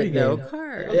the Rocket game. No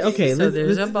cars. Okay, so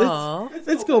there's a ball.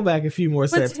 Let's go back a few more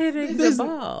steps. What's hitting the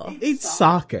ball? It's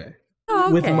soccer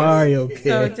with Okay. Mario characters.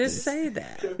 So just say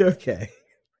that. Okay.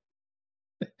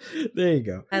 There you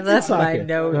go. I left my Soccer,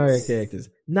 notes. Mario characters.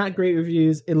 Not great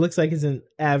reviews. It looks like it's an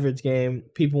average game.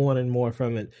 People wanted more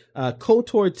from it.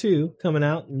 KOTOR 2 coming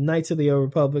out. Knights of the Old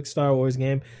Republic Star Wars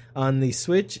game on the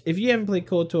Switch. If you haven't played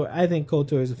KOTOR, I think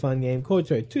KOTOR is a fun game.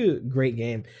 KOTOR 2, great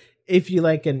game. If you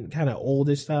like a kind of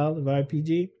older style of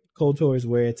RPG, KOTOR is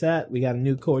where it's at. We got a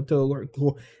new KOTOR.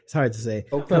 It's hard to say.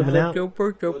 Coming out.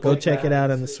 Go check it out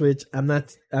on the Switch. I'm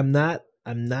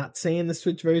not saying the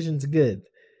Switch version's good,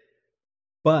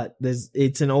 but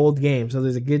it's an old game, so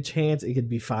there's a good chance it could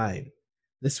be fine.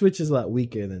 The Switch is a lot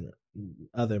weaker than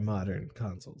other modern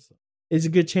consoles. There's a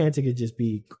good chance it could just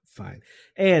be fine.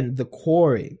 And The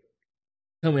Quarry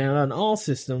coming out on all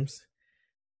systems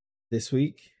this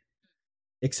week,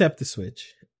 except the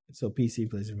Switch. So PC,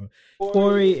 PlayStation 4.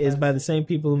 Quarry is by the same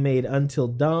people who made Until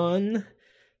Dawn.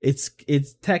 It's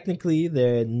technically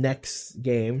their next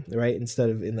game, right?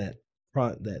 Instead of in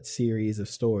that series of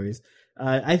stories.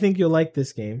 I think you'll like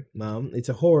this game, Mom. It's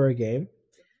a horror game.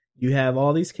 You have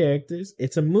all these characters.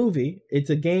 It's a movie. It's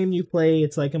a game you play.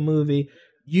 It's like a movie.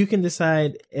 You can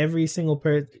decide every single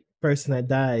person that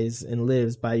dies and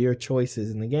lives by your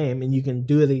choices in the game, and you can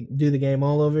do the game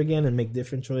all over again and make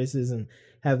different choices and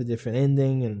have a different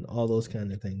ending and all those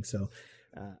kind of things. So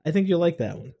I think you'll like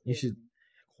that one. You should.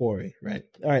 Quarry, right?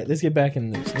 All right, let's get back in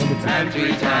the news. Number 2. And 3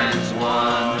 times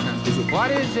 1.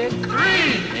 What is it? 3!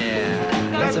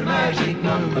 Yeah, that's a magic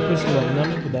number. I pushed the wrong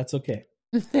number, but that's okay.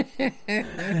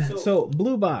 So,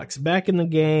 Blue Box, back in the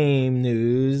game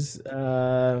news.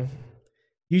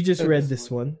 You just read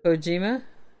this one. Kojima?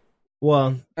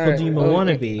 Well, Kojima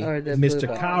wannabe, or the Mr. Blue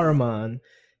Box. Karaman,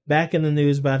 back in the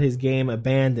news about his game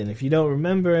Abandon. If you don't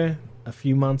remember, a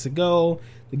few months ago,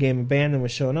 the game Abandon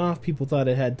was shown off. People thought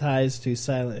it had ties to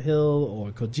Silent Hill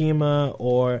or Kojima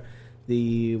or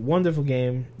the wonderful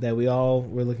game that we all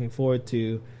were looking forward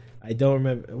to. I don't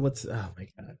remember oh my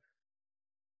god.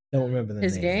 Don't remember the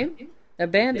His name. game?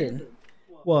 Abandoned.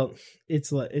 Well,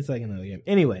 it's like another game.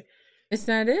 Anyway, It's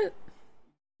not it?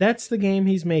 that's the game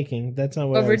he's making. That's not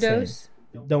what I was Overdose?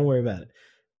 saying. Don't worry about it.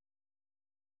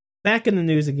 Back in the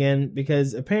news again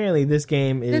because apparently this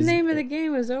game is The name of the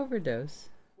game was Overdose.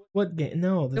 What game?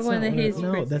 No, that's one not that what he's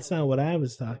no, that's not what I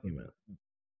was talking about.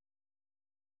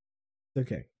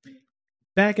 Okay.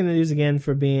 Back in the news again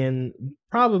for being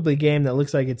probably a game that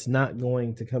looks like it's not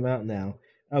going to come out now.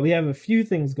 We have a few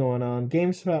things going on.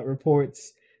 GameSpot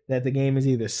reports that the game is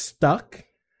either stuck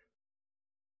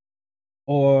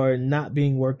or not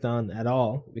being worked on at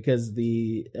all because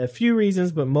a few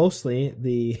reasons, but mostly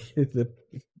the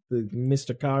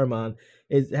Mr. Karaman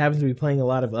happens to be playing a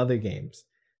lot of other games.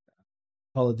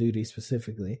 Call of Duty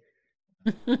specifically.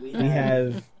 We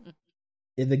have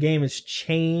the game has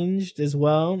changed as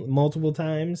well multiple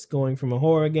times, going from a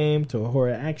horror game to a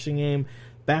horror action game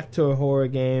back to a horror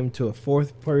game, to a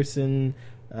fourth person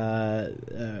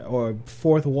or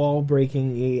fourth wall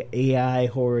breaking AI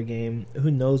horror game.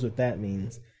 Who knows what that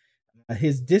means?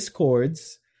 His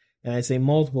Discords, and I say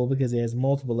multiple because he has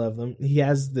multiple of them. He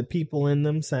has the people in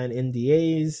them sign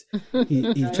NDAs.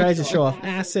 He tries to show off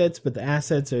assets, but the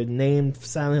assets are named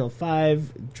Silent Hill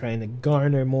 5, trying to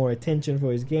garner more attention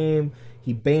for his game.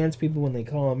 He bans people when they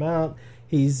call him out.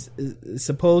 He's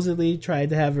supposedly tried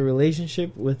to have a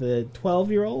relationship with a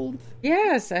 12-year-old.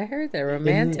 Yes, I heard that.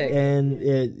 Romantic.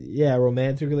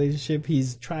 Romantic relationship.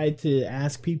 He's tried to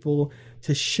ask people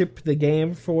to ship the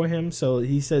game for him. So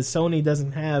he says Sony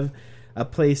doesn't have a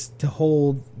place to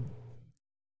hold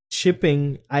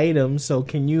shipping items. So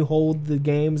can you hold the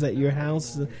games at your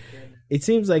house? It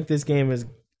seems like this game is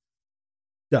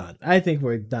done. I think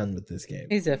we're done with this game.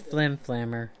 He's a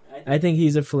flim-flammer. I think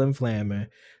he's a flim-flammer.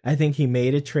 I think he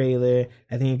made a trailer.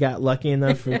 I think he got lucky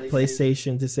enough for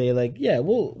PlayStation to say, like, yeah,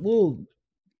 we'll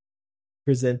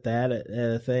present that at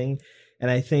a thing. And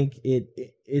I think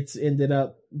it's ended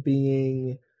up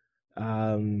being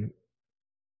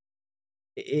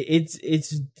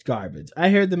it's garbage. I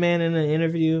heard the man in an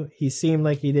interview. He seemed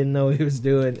like he didn't know what he was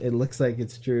doing. It looks like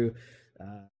it's true.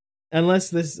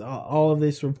 Unless all of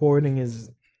this reporting is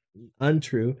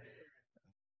untrue,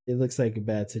 it looks like a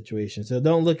bad situation. So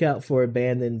don't look out for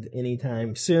Abandoned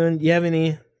anytime soon. You have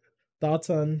any thoughts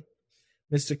on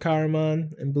Mr. Karaman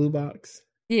and Blue Box?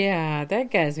 Yeah, that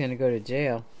guy's going to go to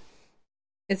jail.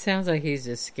 It sounds like he's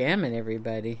just scamming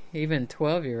everybody, even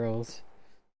 12-year-olds.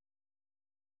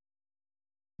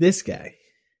 This guy.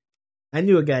 I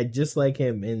knew a guy just like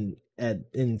him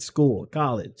in school,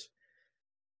 college.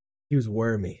 He was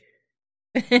wormy.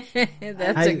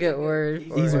 That's a good word.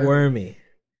 He's wormy.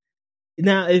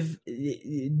 Now, if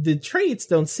the traits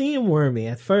don't seem wormy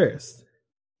at first,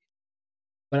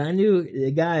 but I knew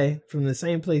a guy from the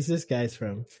same place this guy's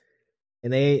from,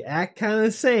 and they act kind of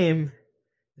the same.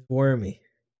 Wormy.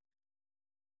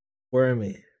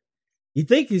 You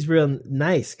think he's real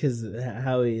nice because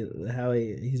how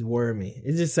he's wormy.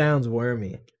 It just sounds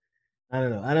wormy. I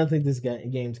don't know. I don't think this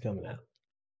game's coming out.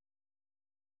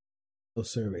 Oh,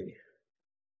 sorry.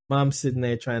 Mom's sitting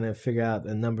there trying to figure out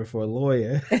a number for a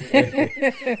lawyer. I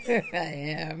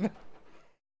am.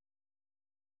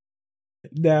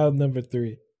 Now number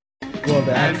 3. Well,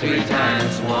 And 3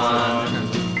 times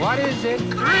 1. What is it? 3!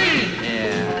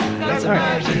 Yeah, that's all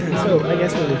right. magic So number. I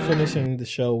guess what we're finishing the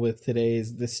show with today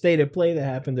is the State of Play that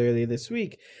happened earlier this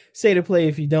week. State of Play,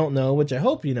 if you don't know, which I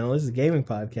hope you know, this is a gaming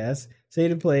podcast.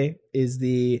 State of Play is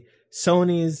the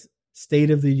Sony's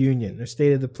State of the Union or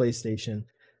State of the PlayStation.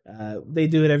 They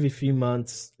do it every few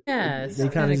months. Yeah, They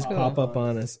kind of just pop up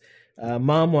on us.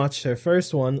 Mom watched her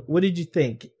first one. What did you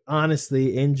think,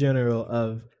 honestly, in general,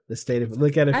 of the State of...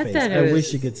 Look at her face. I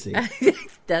wish you could see.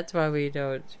 That's why we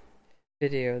don't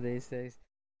video these days.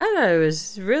 I thought it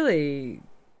was really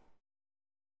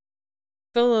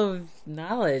full of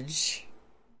knowledge.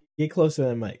 Get closer to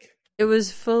the mic. It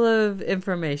was full of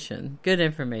information, good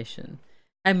information.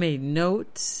 I made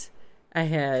notes. I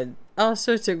had all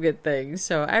sorts of good things.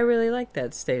 So I really like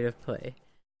that State of Play.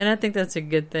 And I think that's a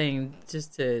good thing,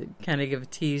 just to kind of give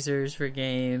teasers for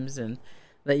games and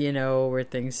let you know where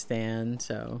things stand.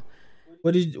 So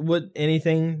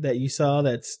anything that you saw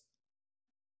that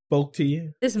spoke to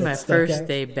you? This is my first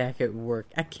day back at work.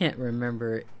 I can't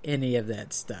remember any of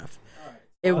that stuff.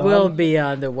 It will be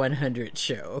on the 100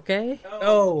 show, okay?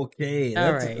 Oh, okay.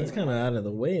 All right. That's kind of out of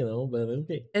the way, though, but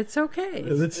okay. It's okay.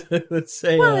 Let's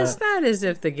say... Well, it's not as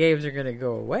if the games are going to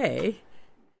go away.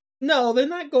 No, they're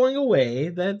not going away.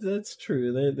 That's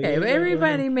true. Hey, but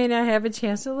everybody may not have a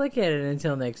chance to look at it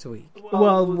until next week.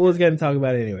 Well, we're going to talk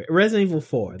about it anyway. Resident Evil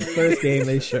 4, the first game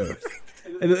they showed.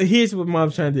 Here's what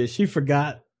Mom's trying to do. She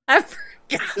forgot. I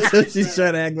forgot. So she's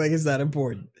trying to act like it's not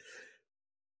important.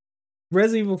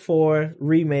 Resident Evil 4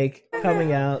 remake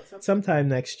coming out sometime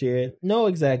next year. No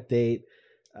exact date.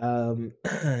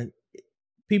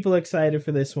 People are excited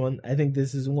for this one. I think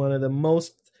this is one of the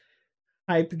most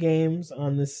hype games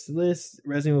on this list.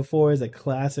 Resident Evil 4 is a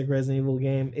classic Resident Evil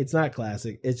game. It's not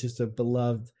classic. It's just a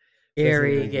beloved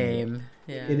Scary game.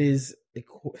 Yeah. It is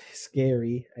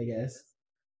scary, I guess.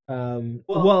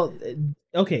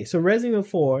 Okay, so Resident Evil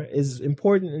 4 is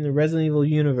important in the Resident Evil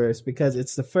universe because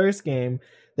it's the first game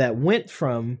that went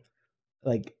from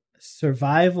like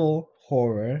survival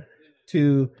horror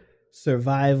to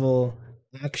survival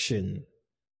action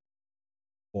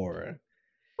horror.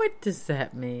 What does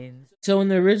that mean? So in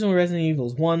the original Resident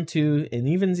Evils 1, 2, and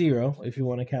even 0, if you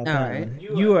want to count that one,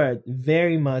 you are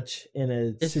very much in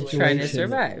a Just situation trying to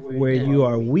survive. where you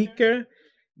are weaker,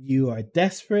 you are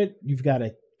desperate, you've got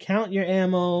to count your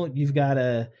ammo, you've got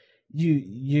to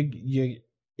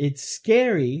it's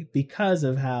scary because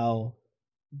of how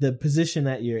the position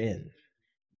that you're in.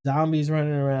 Zombies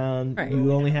running around. Right.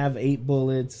 You only have 8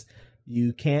 bullets.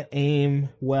 You can't aim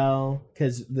well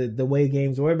because the way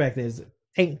games were back then is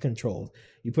tank controlled.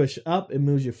 You push up, it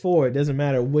moves you forward. It doesn't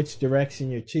matter which direction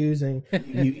you're choosing.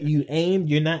 You aim,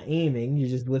 you're not aiming, you're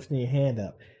just lifting your hand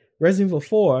up. Resident Evil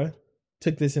 4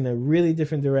 took this in a really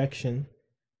different direction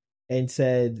and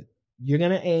said, you're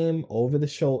going to aim over the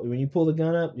shoulder. When you pull the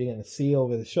gun up, you're going to see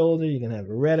over the shoulder. You're going to have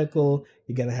a reticle.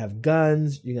 You're going to have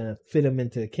guns. You're going to fit them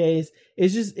into the case.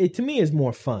 It's just, to me, is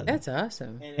more fun. That's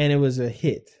awesome. And it was a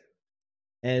hit.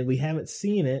 And we haven't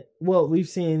seen it. Well, we've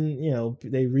seen,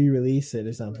 they re-release it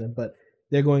or something, but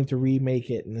they're going to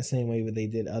remake it in the same way that they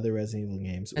did other Resident Evil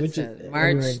games. That's which is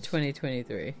March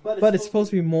 2023. But it's supposed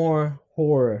to be more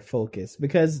horror focused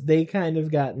because they kind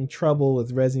of got in trouble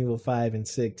with Resident Evil 5 and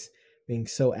 6 being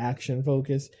so action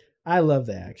focused. I love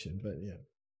the action,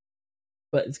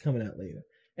 but it's coming out later.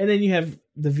 And then you have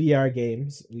the VR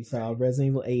games. We saw Resident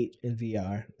Evil 8 in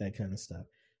VR, that kind of stuff.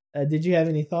 Did you have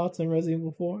any thoughts on Resident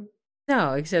Evil 4?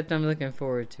 No, except I'm looking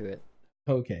forward to it.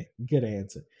 Okay, good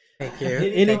answer. Thank you.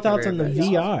 Any thoughts on the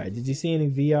VR? Did you see any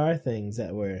VR things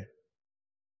that were?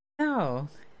 No,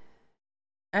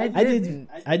 I did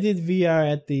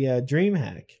VR at the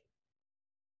DreamHack.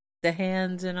 The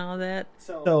hands and all that.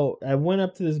 So I went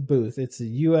up to this booth. It's the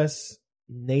U.S.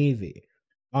 Navy,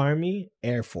 Army,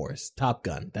 Air Force, Top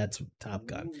Gun. That's Top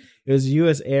Gun. It was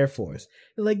U.S. Air Force.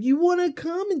 They're like, you want to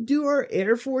come and do our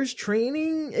Air Force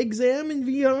training exam and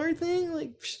VR thing?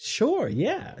 Like, sure,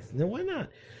 yeah. Then why not?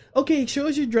 Okay, show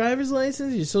us your driver's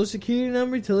license, your social security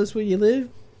number, tell us where you live.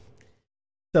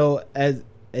 So,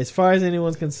 as far as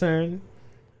anyone's concerned,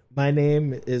 my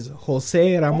name is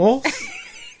Jose Ramos.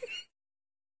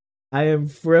 I am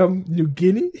from New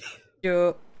Guinea.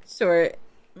 Yo soy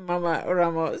Mama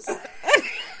Ramos.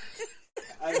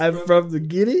 I'm from New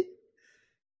Guinea,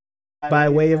 by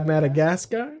way of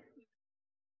Madagascar.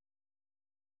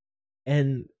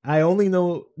 And I only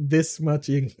know this much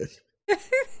English.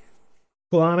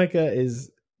 Klonika is,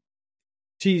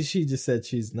 she just said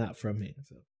she's not from here,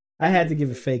 so I had to give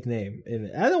a fake name,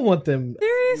 and I don't want them.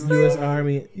 Seriously? U.S.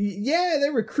 Army, yeah,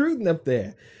 they're recruiting up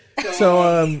there.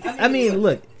 So I mean,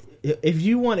 look, if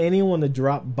you want anyone to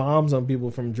drop bombs on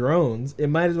people from drones, it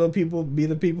might as well be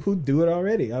the people who do it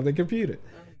already on the computer.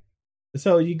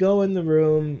 So you go in the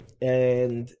room,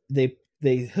 and they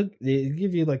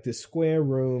give you like this square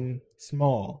room,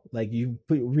 small, like you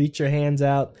reach your hands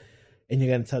out. And you're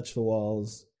going to touch the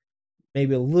walls,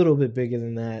 maybe a little bit bigger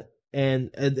than that. And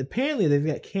apparently they've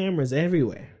got cameras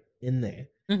everywhere in there.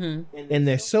 Mm-hmm. And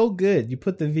they're so good. You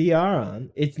put the VR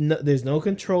on. There's no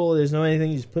control. There's no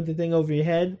anything. You just put the thing over your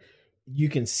head. You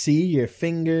can see your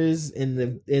fingers.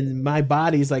 And my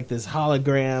body's like this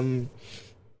hologram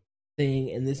thing.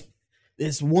 And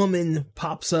this woman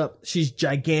pops up. She's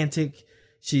gigantic.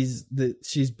 She's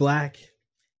black.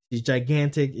 She's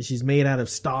gigantic. She's made out of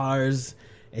stars.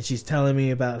 And she's telling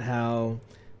me about how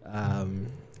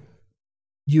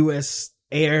U.S.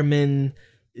 airmen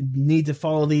need to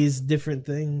follow these different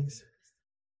things.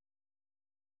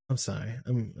 I'm sorry.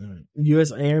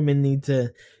 U.S. airmen need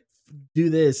to do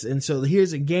this. And so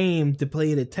here's a game to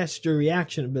play to test your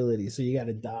reaction ability. So you got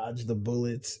to dodge the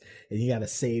bullets, and you got to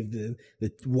save the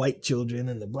white children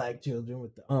and the black children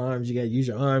with the arms. You got to use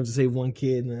your arms to save one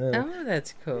kid. Oh,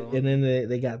 that's cool. And then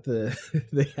they got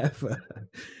they have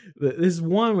this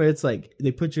one where it's like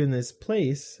they put you in this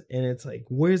place, and it's like,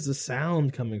 where's the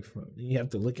sound coming from? And you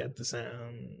have to look at the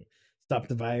sound, stop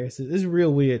the viruses. It's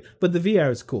real weird, but the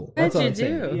VR is cool. That's all I'm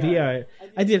saying. VR,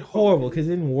 I did horrible because it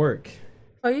didn't work.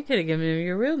 Oh, you could have given him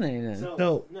your real name then.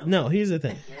 So no, here's the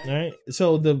thing. All right.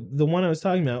 So the one I was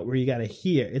talking about where you gotta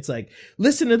hear, it's like,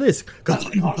 listen to this.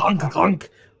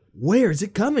 Where is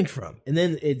it coming from? And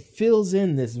then it fills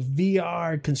in this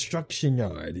VR construction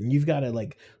yard, and you've got to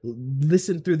like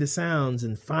listen through the sounds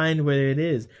and find where it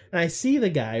is. And I see the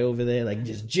guy over there like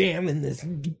just jamming this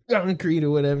concrete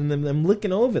or whatever, and then I'm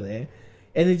looking over there,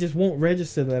 and it just won't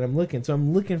register that I'm looking. So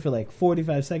I'm looking for like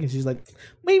 45 seconds. She's like,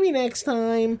 maybe next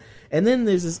time. And then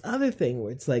there's this other thing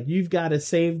where it's like, you've got to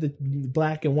save the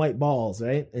black and white balls,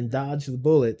 right? And dodge the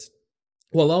bullets,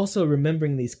 while also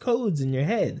remembering these codes in your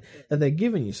head that they're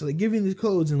giving you. So they're giving you these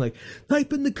codes and like,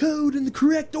 type in the code in the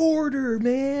correct order,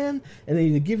 man. And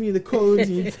then they're giving you the codes.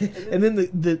 And then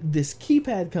this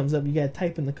keypad comes up. You got to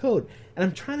type in the code. And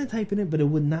I'm trying to type in it, but it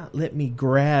would not let me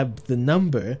grab the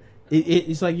number.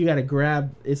 It's like you got to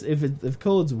grab. If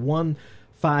code's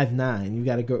 159, you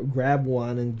got to go grab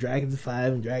 1 and drag it to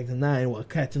 5 and drag it to 9 while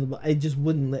catching the ball. It just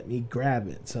wouldn't let me grab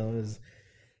it. So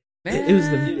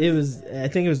It was. I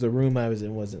think it was the room I was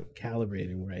in wasn't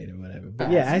calibrating right or whatever.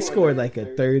 But yeah, I scored like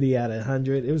a 30 out of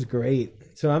 100. It was great.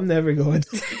 So I'm never going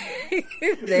to.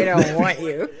 They don't want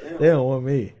you. They don't want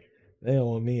me. They don't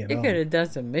want me at all. You could have done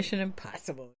some Mission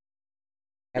Impossible.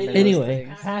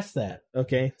 Anyway, past that,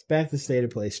 okay? It's back to State of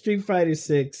Play. Street Fighter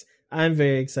 6, I'm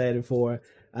very excited for.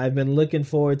 I've been looking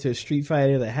forward to a Street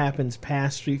Fighter that happens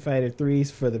past Street Fighter 3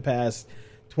 for the past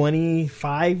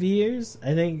 25 years.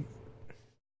 I think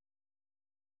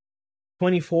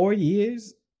 24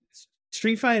 years.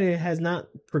 Street Fighter has not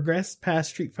progressed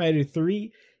past Street Fighter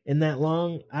 3 in that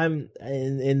long.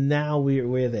 And now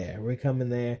we're there. We're coming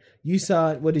there. You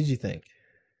saw it. What did you think?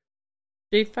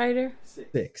 Street Fighter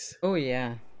 6. Oh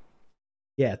yeah.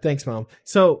 Yeah, thanks, Mom.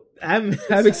 So I'm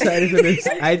excited for this.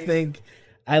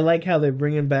 I like how they're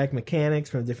bringing back mechanics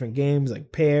from different games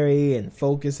like parry and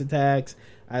focus attacks.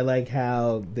 I like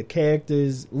how the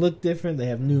characters look different. They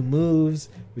have new moves,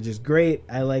 which is great.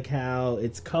 I like how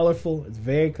it's colorful. It's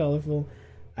very colorful.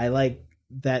 I like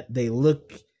that they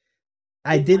look...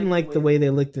 I didn't like the way they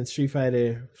looked in Street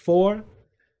Fighter 4.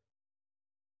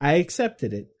 I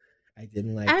accepted it. I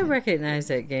didn't like it. I recognized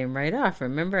that game right off.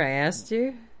 Remember I asked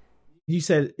you? You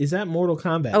said, is that Mortal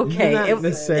Kombat? Okay, it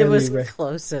was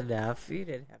close enough. You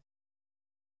didn't have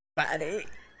body.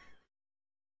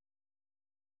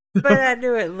 But I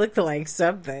knew it looked like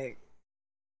something.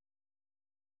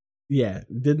 Yeah,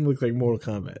 it didn't look like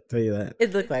Mortal Kombat, tell you that.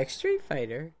 It looked like Street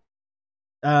Fighter.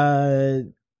 I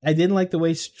didn't like the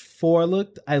way 4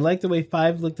 looked. I liked the way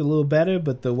 5 looked a little better,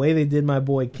 but the way they did my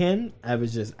boy Ken, I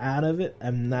was just out of it.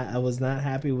 I was not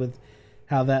happy with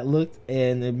how that looked,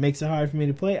 and it makes it hard for me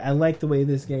to play. I like the way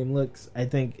this game looks. I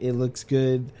think it looks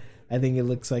good. I think it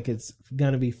looks like it's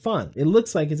going to be fun. It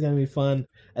looks like it's going to be fun.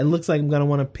 It looks like I'm going to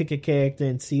want to pick a character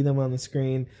and see them on the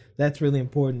screen. That's really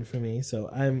important for me, so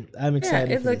I'm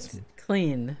excited for this. It looks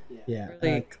clean. Yeah.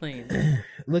 Really clean.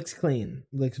 Looks clean.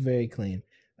 Looks very clean.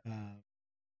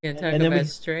 Can talk about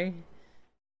Stray?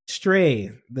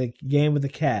 Stray, the game with the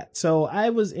cat. So I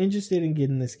was interested in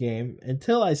getting this game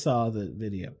until I saw the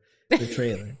video, the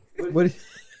trailer. What?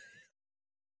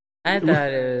 I thought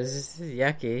it was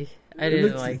yucky. I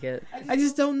didn't like it. I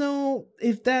just don't know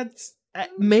if that's...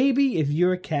 Maybe if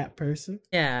you're a cat person.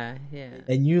 Yeah.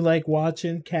 And you like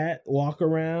watching cat walk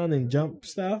around and jump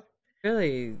stuff.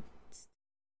 Really...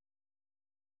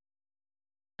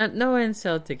 no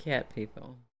insult to cat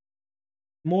people.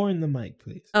 More in the mic,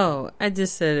 please. Oh, I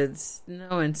just said it's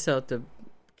no insult to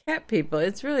cat people.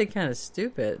 It's really kind of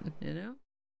stupid, you know?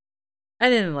 I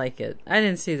didn't like it. I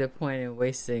didn't see the point in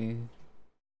wasting...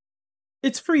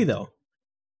 It's free, though.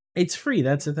 It's free,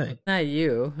 that's the thing. Not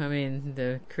you. I mean,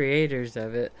 the creators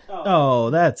of it.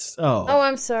 Oh, that's... Oh,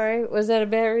 I'm sorry. Was that a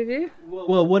bad review?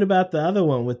 Well, what about the other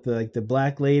one with the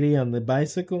black lady on the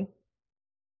bicycle?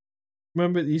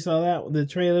 Remember, you saw that? The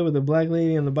trailer with the black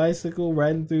lady on the bicycle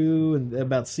riding through and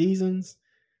about seasons?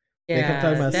 Yeah, they kept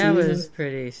talking about that seasons. was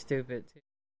pretty stupid, too.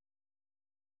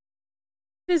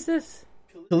 What is this?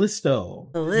 Callisto,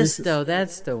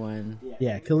 that's the one.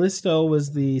 Yeah, Callisto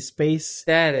was the space,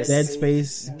 Dead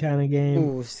Space kind of game.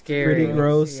 Ooh, scary. Pretty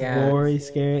gross, yeah. gory,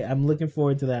 scary. I'm looking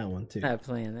forward to that one, too. Not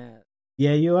playing that.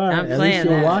 Yeah, you are. I'm At playing least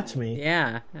you'll that. watch me.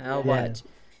 Yeah, I'll watch.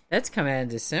 That's coming out in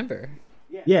December.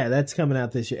 Yeah, that's coming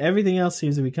out this year. Everything else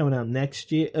seems to be coming out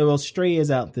next year. Well, Stray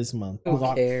is out this month. Who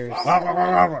cares?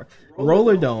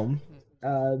 Roller Dome,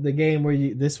 the game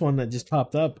where this one that just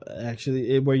popped up,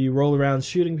 actually, where you roll around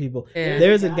shooting people. Yeah.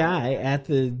 There's a guy at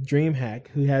the DreamHack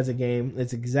who has a game.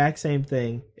 It's the exact same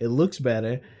thing. It looks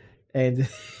better, and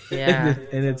Yeah.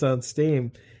 and it's on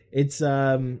Steam. It's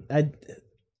they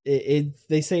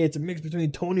say it's a mix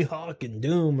between Tony Hawk and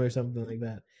Doom or something like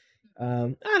that.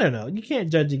 I don't know. You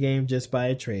can't judge a game just by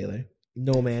a trailer.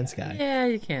 No Man's Sky. Yeah,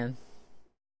 you can.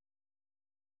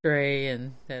 Stray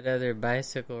and that other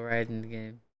bicycle riding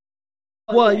game.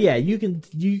 Well, yeah, you can.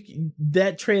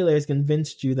 That trailer has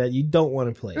convinced you that you don't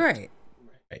want to play it. Right.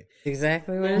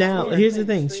 Exactly what it's Now, for. here's the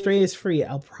thing. Stray is free.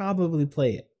 I'll probably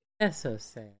play it. That's so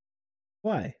sad.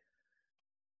 Why?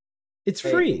 It's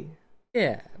free.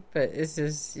 Yeah, but it's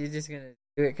just you're just gonna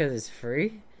do it because it's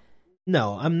free.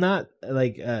 No, I'm not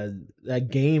like a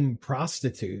game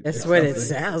prostitute. That's or what it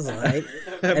something. sounds like.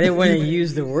 I didn't want to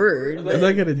use the word. I'm But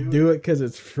not gonna do it because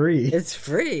it's free. it's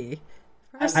free.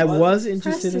 I was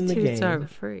interested in the Prostitutes game. aren't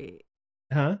free.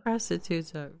 Huh?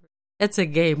 Prostitutes aren't free. It's a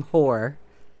game whore.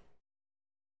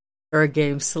 Or a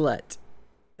game slut.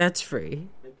 That's free.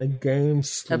 A game A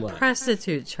slut.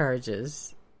 prostitute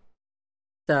charges.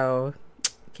 So,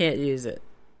 can't use it.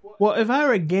 Well, if I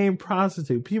were a game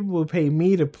prostitute, people would pay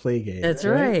me to play games. That's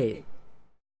right.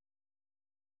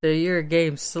 So you're a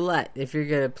game slut if you're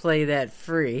going to play that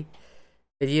free,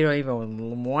 but you don't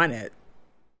even want it.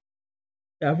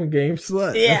 I'm a game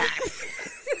slut. Yeah.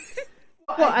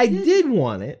 Well, I did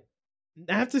want it.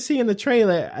 After seeing the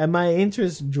trailer, my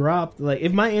interest dropped. Like,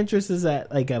 if my interest is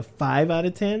at like a 5 out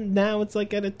of 10, now it's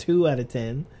like at a 2 out of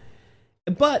 10.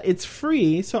 But it's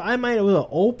free, so I might as well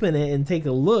open it and take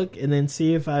a look and then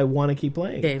see if I want to keep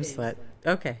playing. Game slut.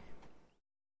 Okay.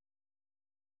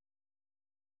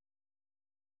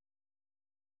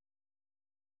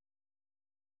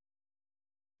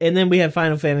 And then we have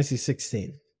Final Fantasy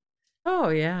 16. Oh,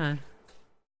 yeah.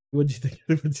 What'd you think?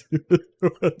 What'd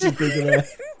you think of that?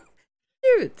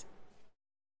 Cute.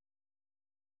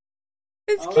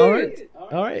 It's cute.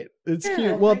 All right. It's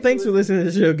cute. Well, thanks for listening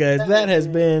to the show, guys. That has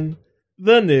been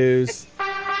the news.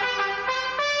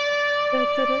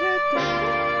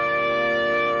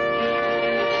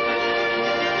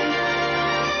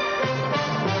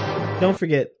 Don't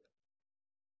forget,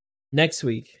 next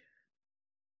week,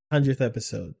 100th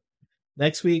episode.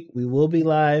 Next week, we will be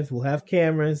live. We'll have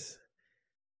cameras.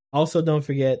 Also, don't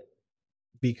forget,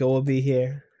 Biko will be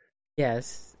here.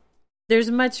 Yes. There's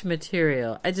much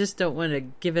material. I just don't want to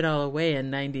give it all away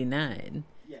in 99.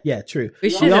 Yeah, true. We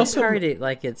should have partied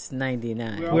like it's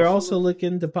 99. We're also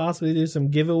looking to possibly do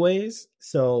some giveaways.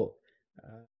 So,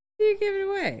 you give it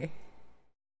away.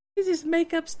 You just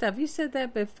make up stuff. You said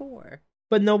that before.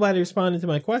 But nobody responded to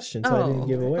my question, so I didn't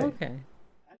give away. Okay.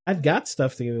 I've got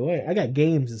stuff to give away. I got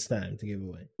games this time to give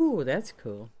away. Ooh, that's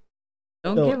cool.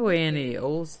 Don't give away any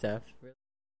old stuff.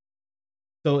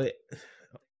 So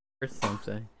or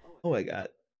something. Oh my god.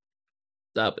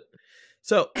 Stop it.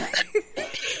 So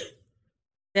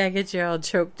yeah, get you all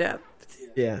choked up.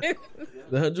 Yeah.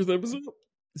 The 100th episode.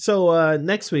 So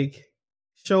next week,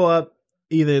 show up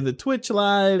either the Twitch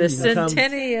live, the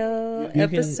centennial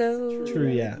episode. True,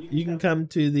 yeah. You can come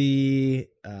to the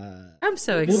I'm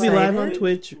so excited. We'll be live on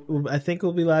Twitch. I think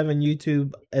we'll be live on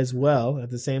YouTube as well at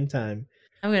the same time.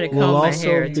 I'm gonna comb my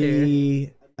hair too.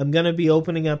 I'm gonna be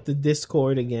opening up the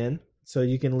Discord again, so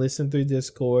you can listen through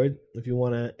Discord if you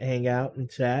want to hang out and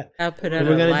chat. I'll put on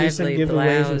we're a gonna lively do some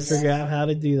giveaways and blouse figure out how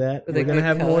to do that. with We're a gonna good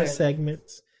have more color.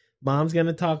 segments. Mom's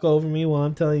gonna talk over me while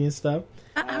I'm telling you stuff.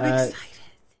 I'm excited.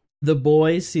 The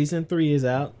Boys season 3 is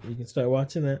out. You can start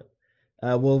watching that.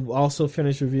 We'll also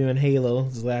finish reviewing Halo.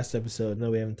 This is the last episode.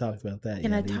 No, we haven't talked about that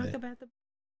Can yet. I talk either. about the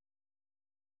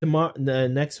Tomorrow,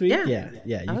 next week? Yeah,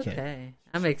 you okay. can.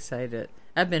 I'm excited.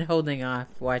 I've been holding off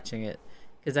watching it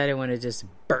because I didn't want to just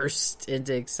burst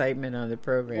into excitement on the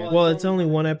program. Well, it's only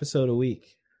one episode a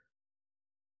week.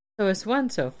 So it's one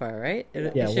so far, right?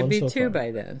 It Yeah, should one be so 2 far.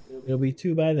 by then. It'll be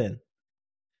 2 by then.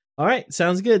 All right,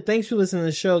 sounds good. Thanks for listening to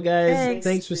the show, guys.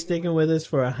 Thanks for sticking with us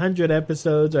for 100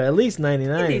 episodes, or at least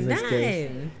 99 in this case.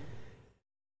 99.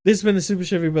 This has been the Super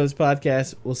Chevy Brothers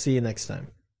podcast. We'll see you next time.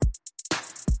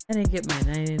 I didn't get my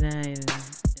 99.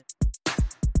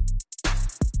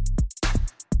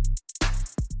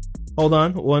 Hold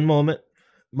on one moment.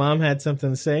 Mom had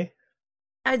something to say.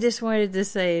 I just wanted to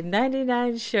say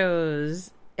 99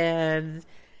 shows and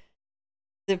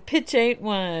the pitch ain't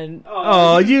one.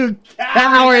 Oh, you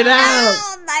cowered out.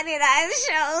 Oh, 99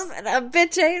 shows and a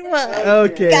bitch ain't one.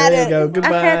 Okay, Got there it. you go. Goodbye.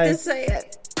 I had to say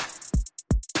it.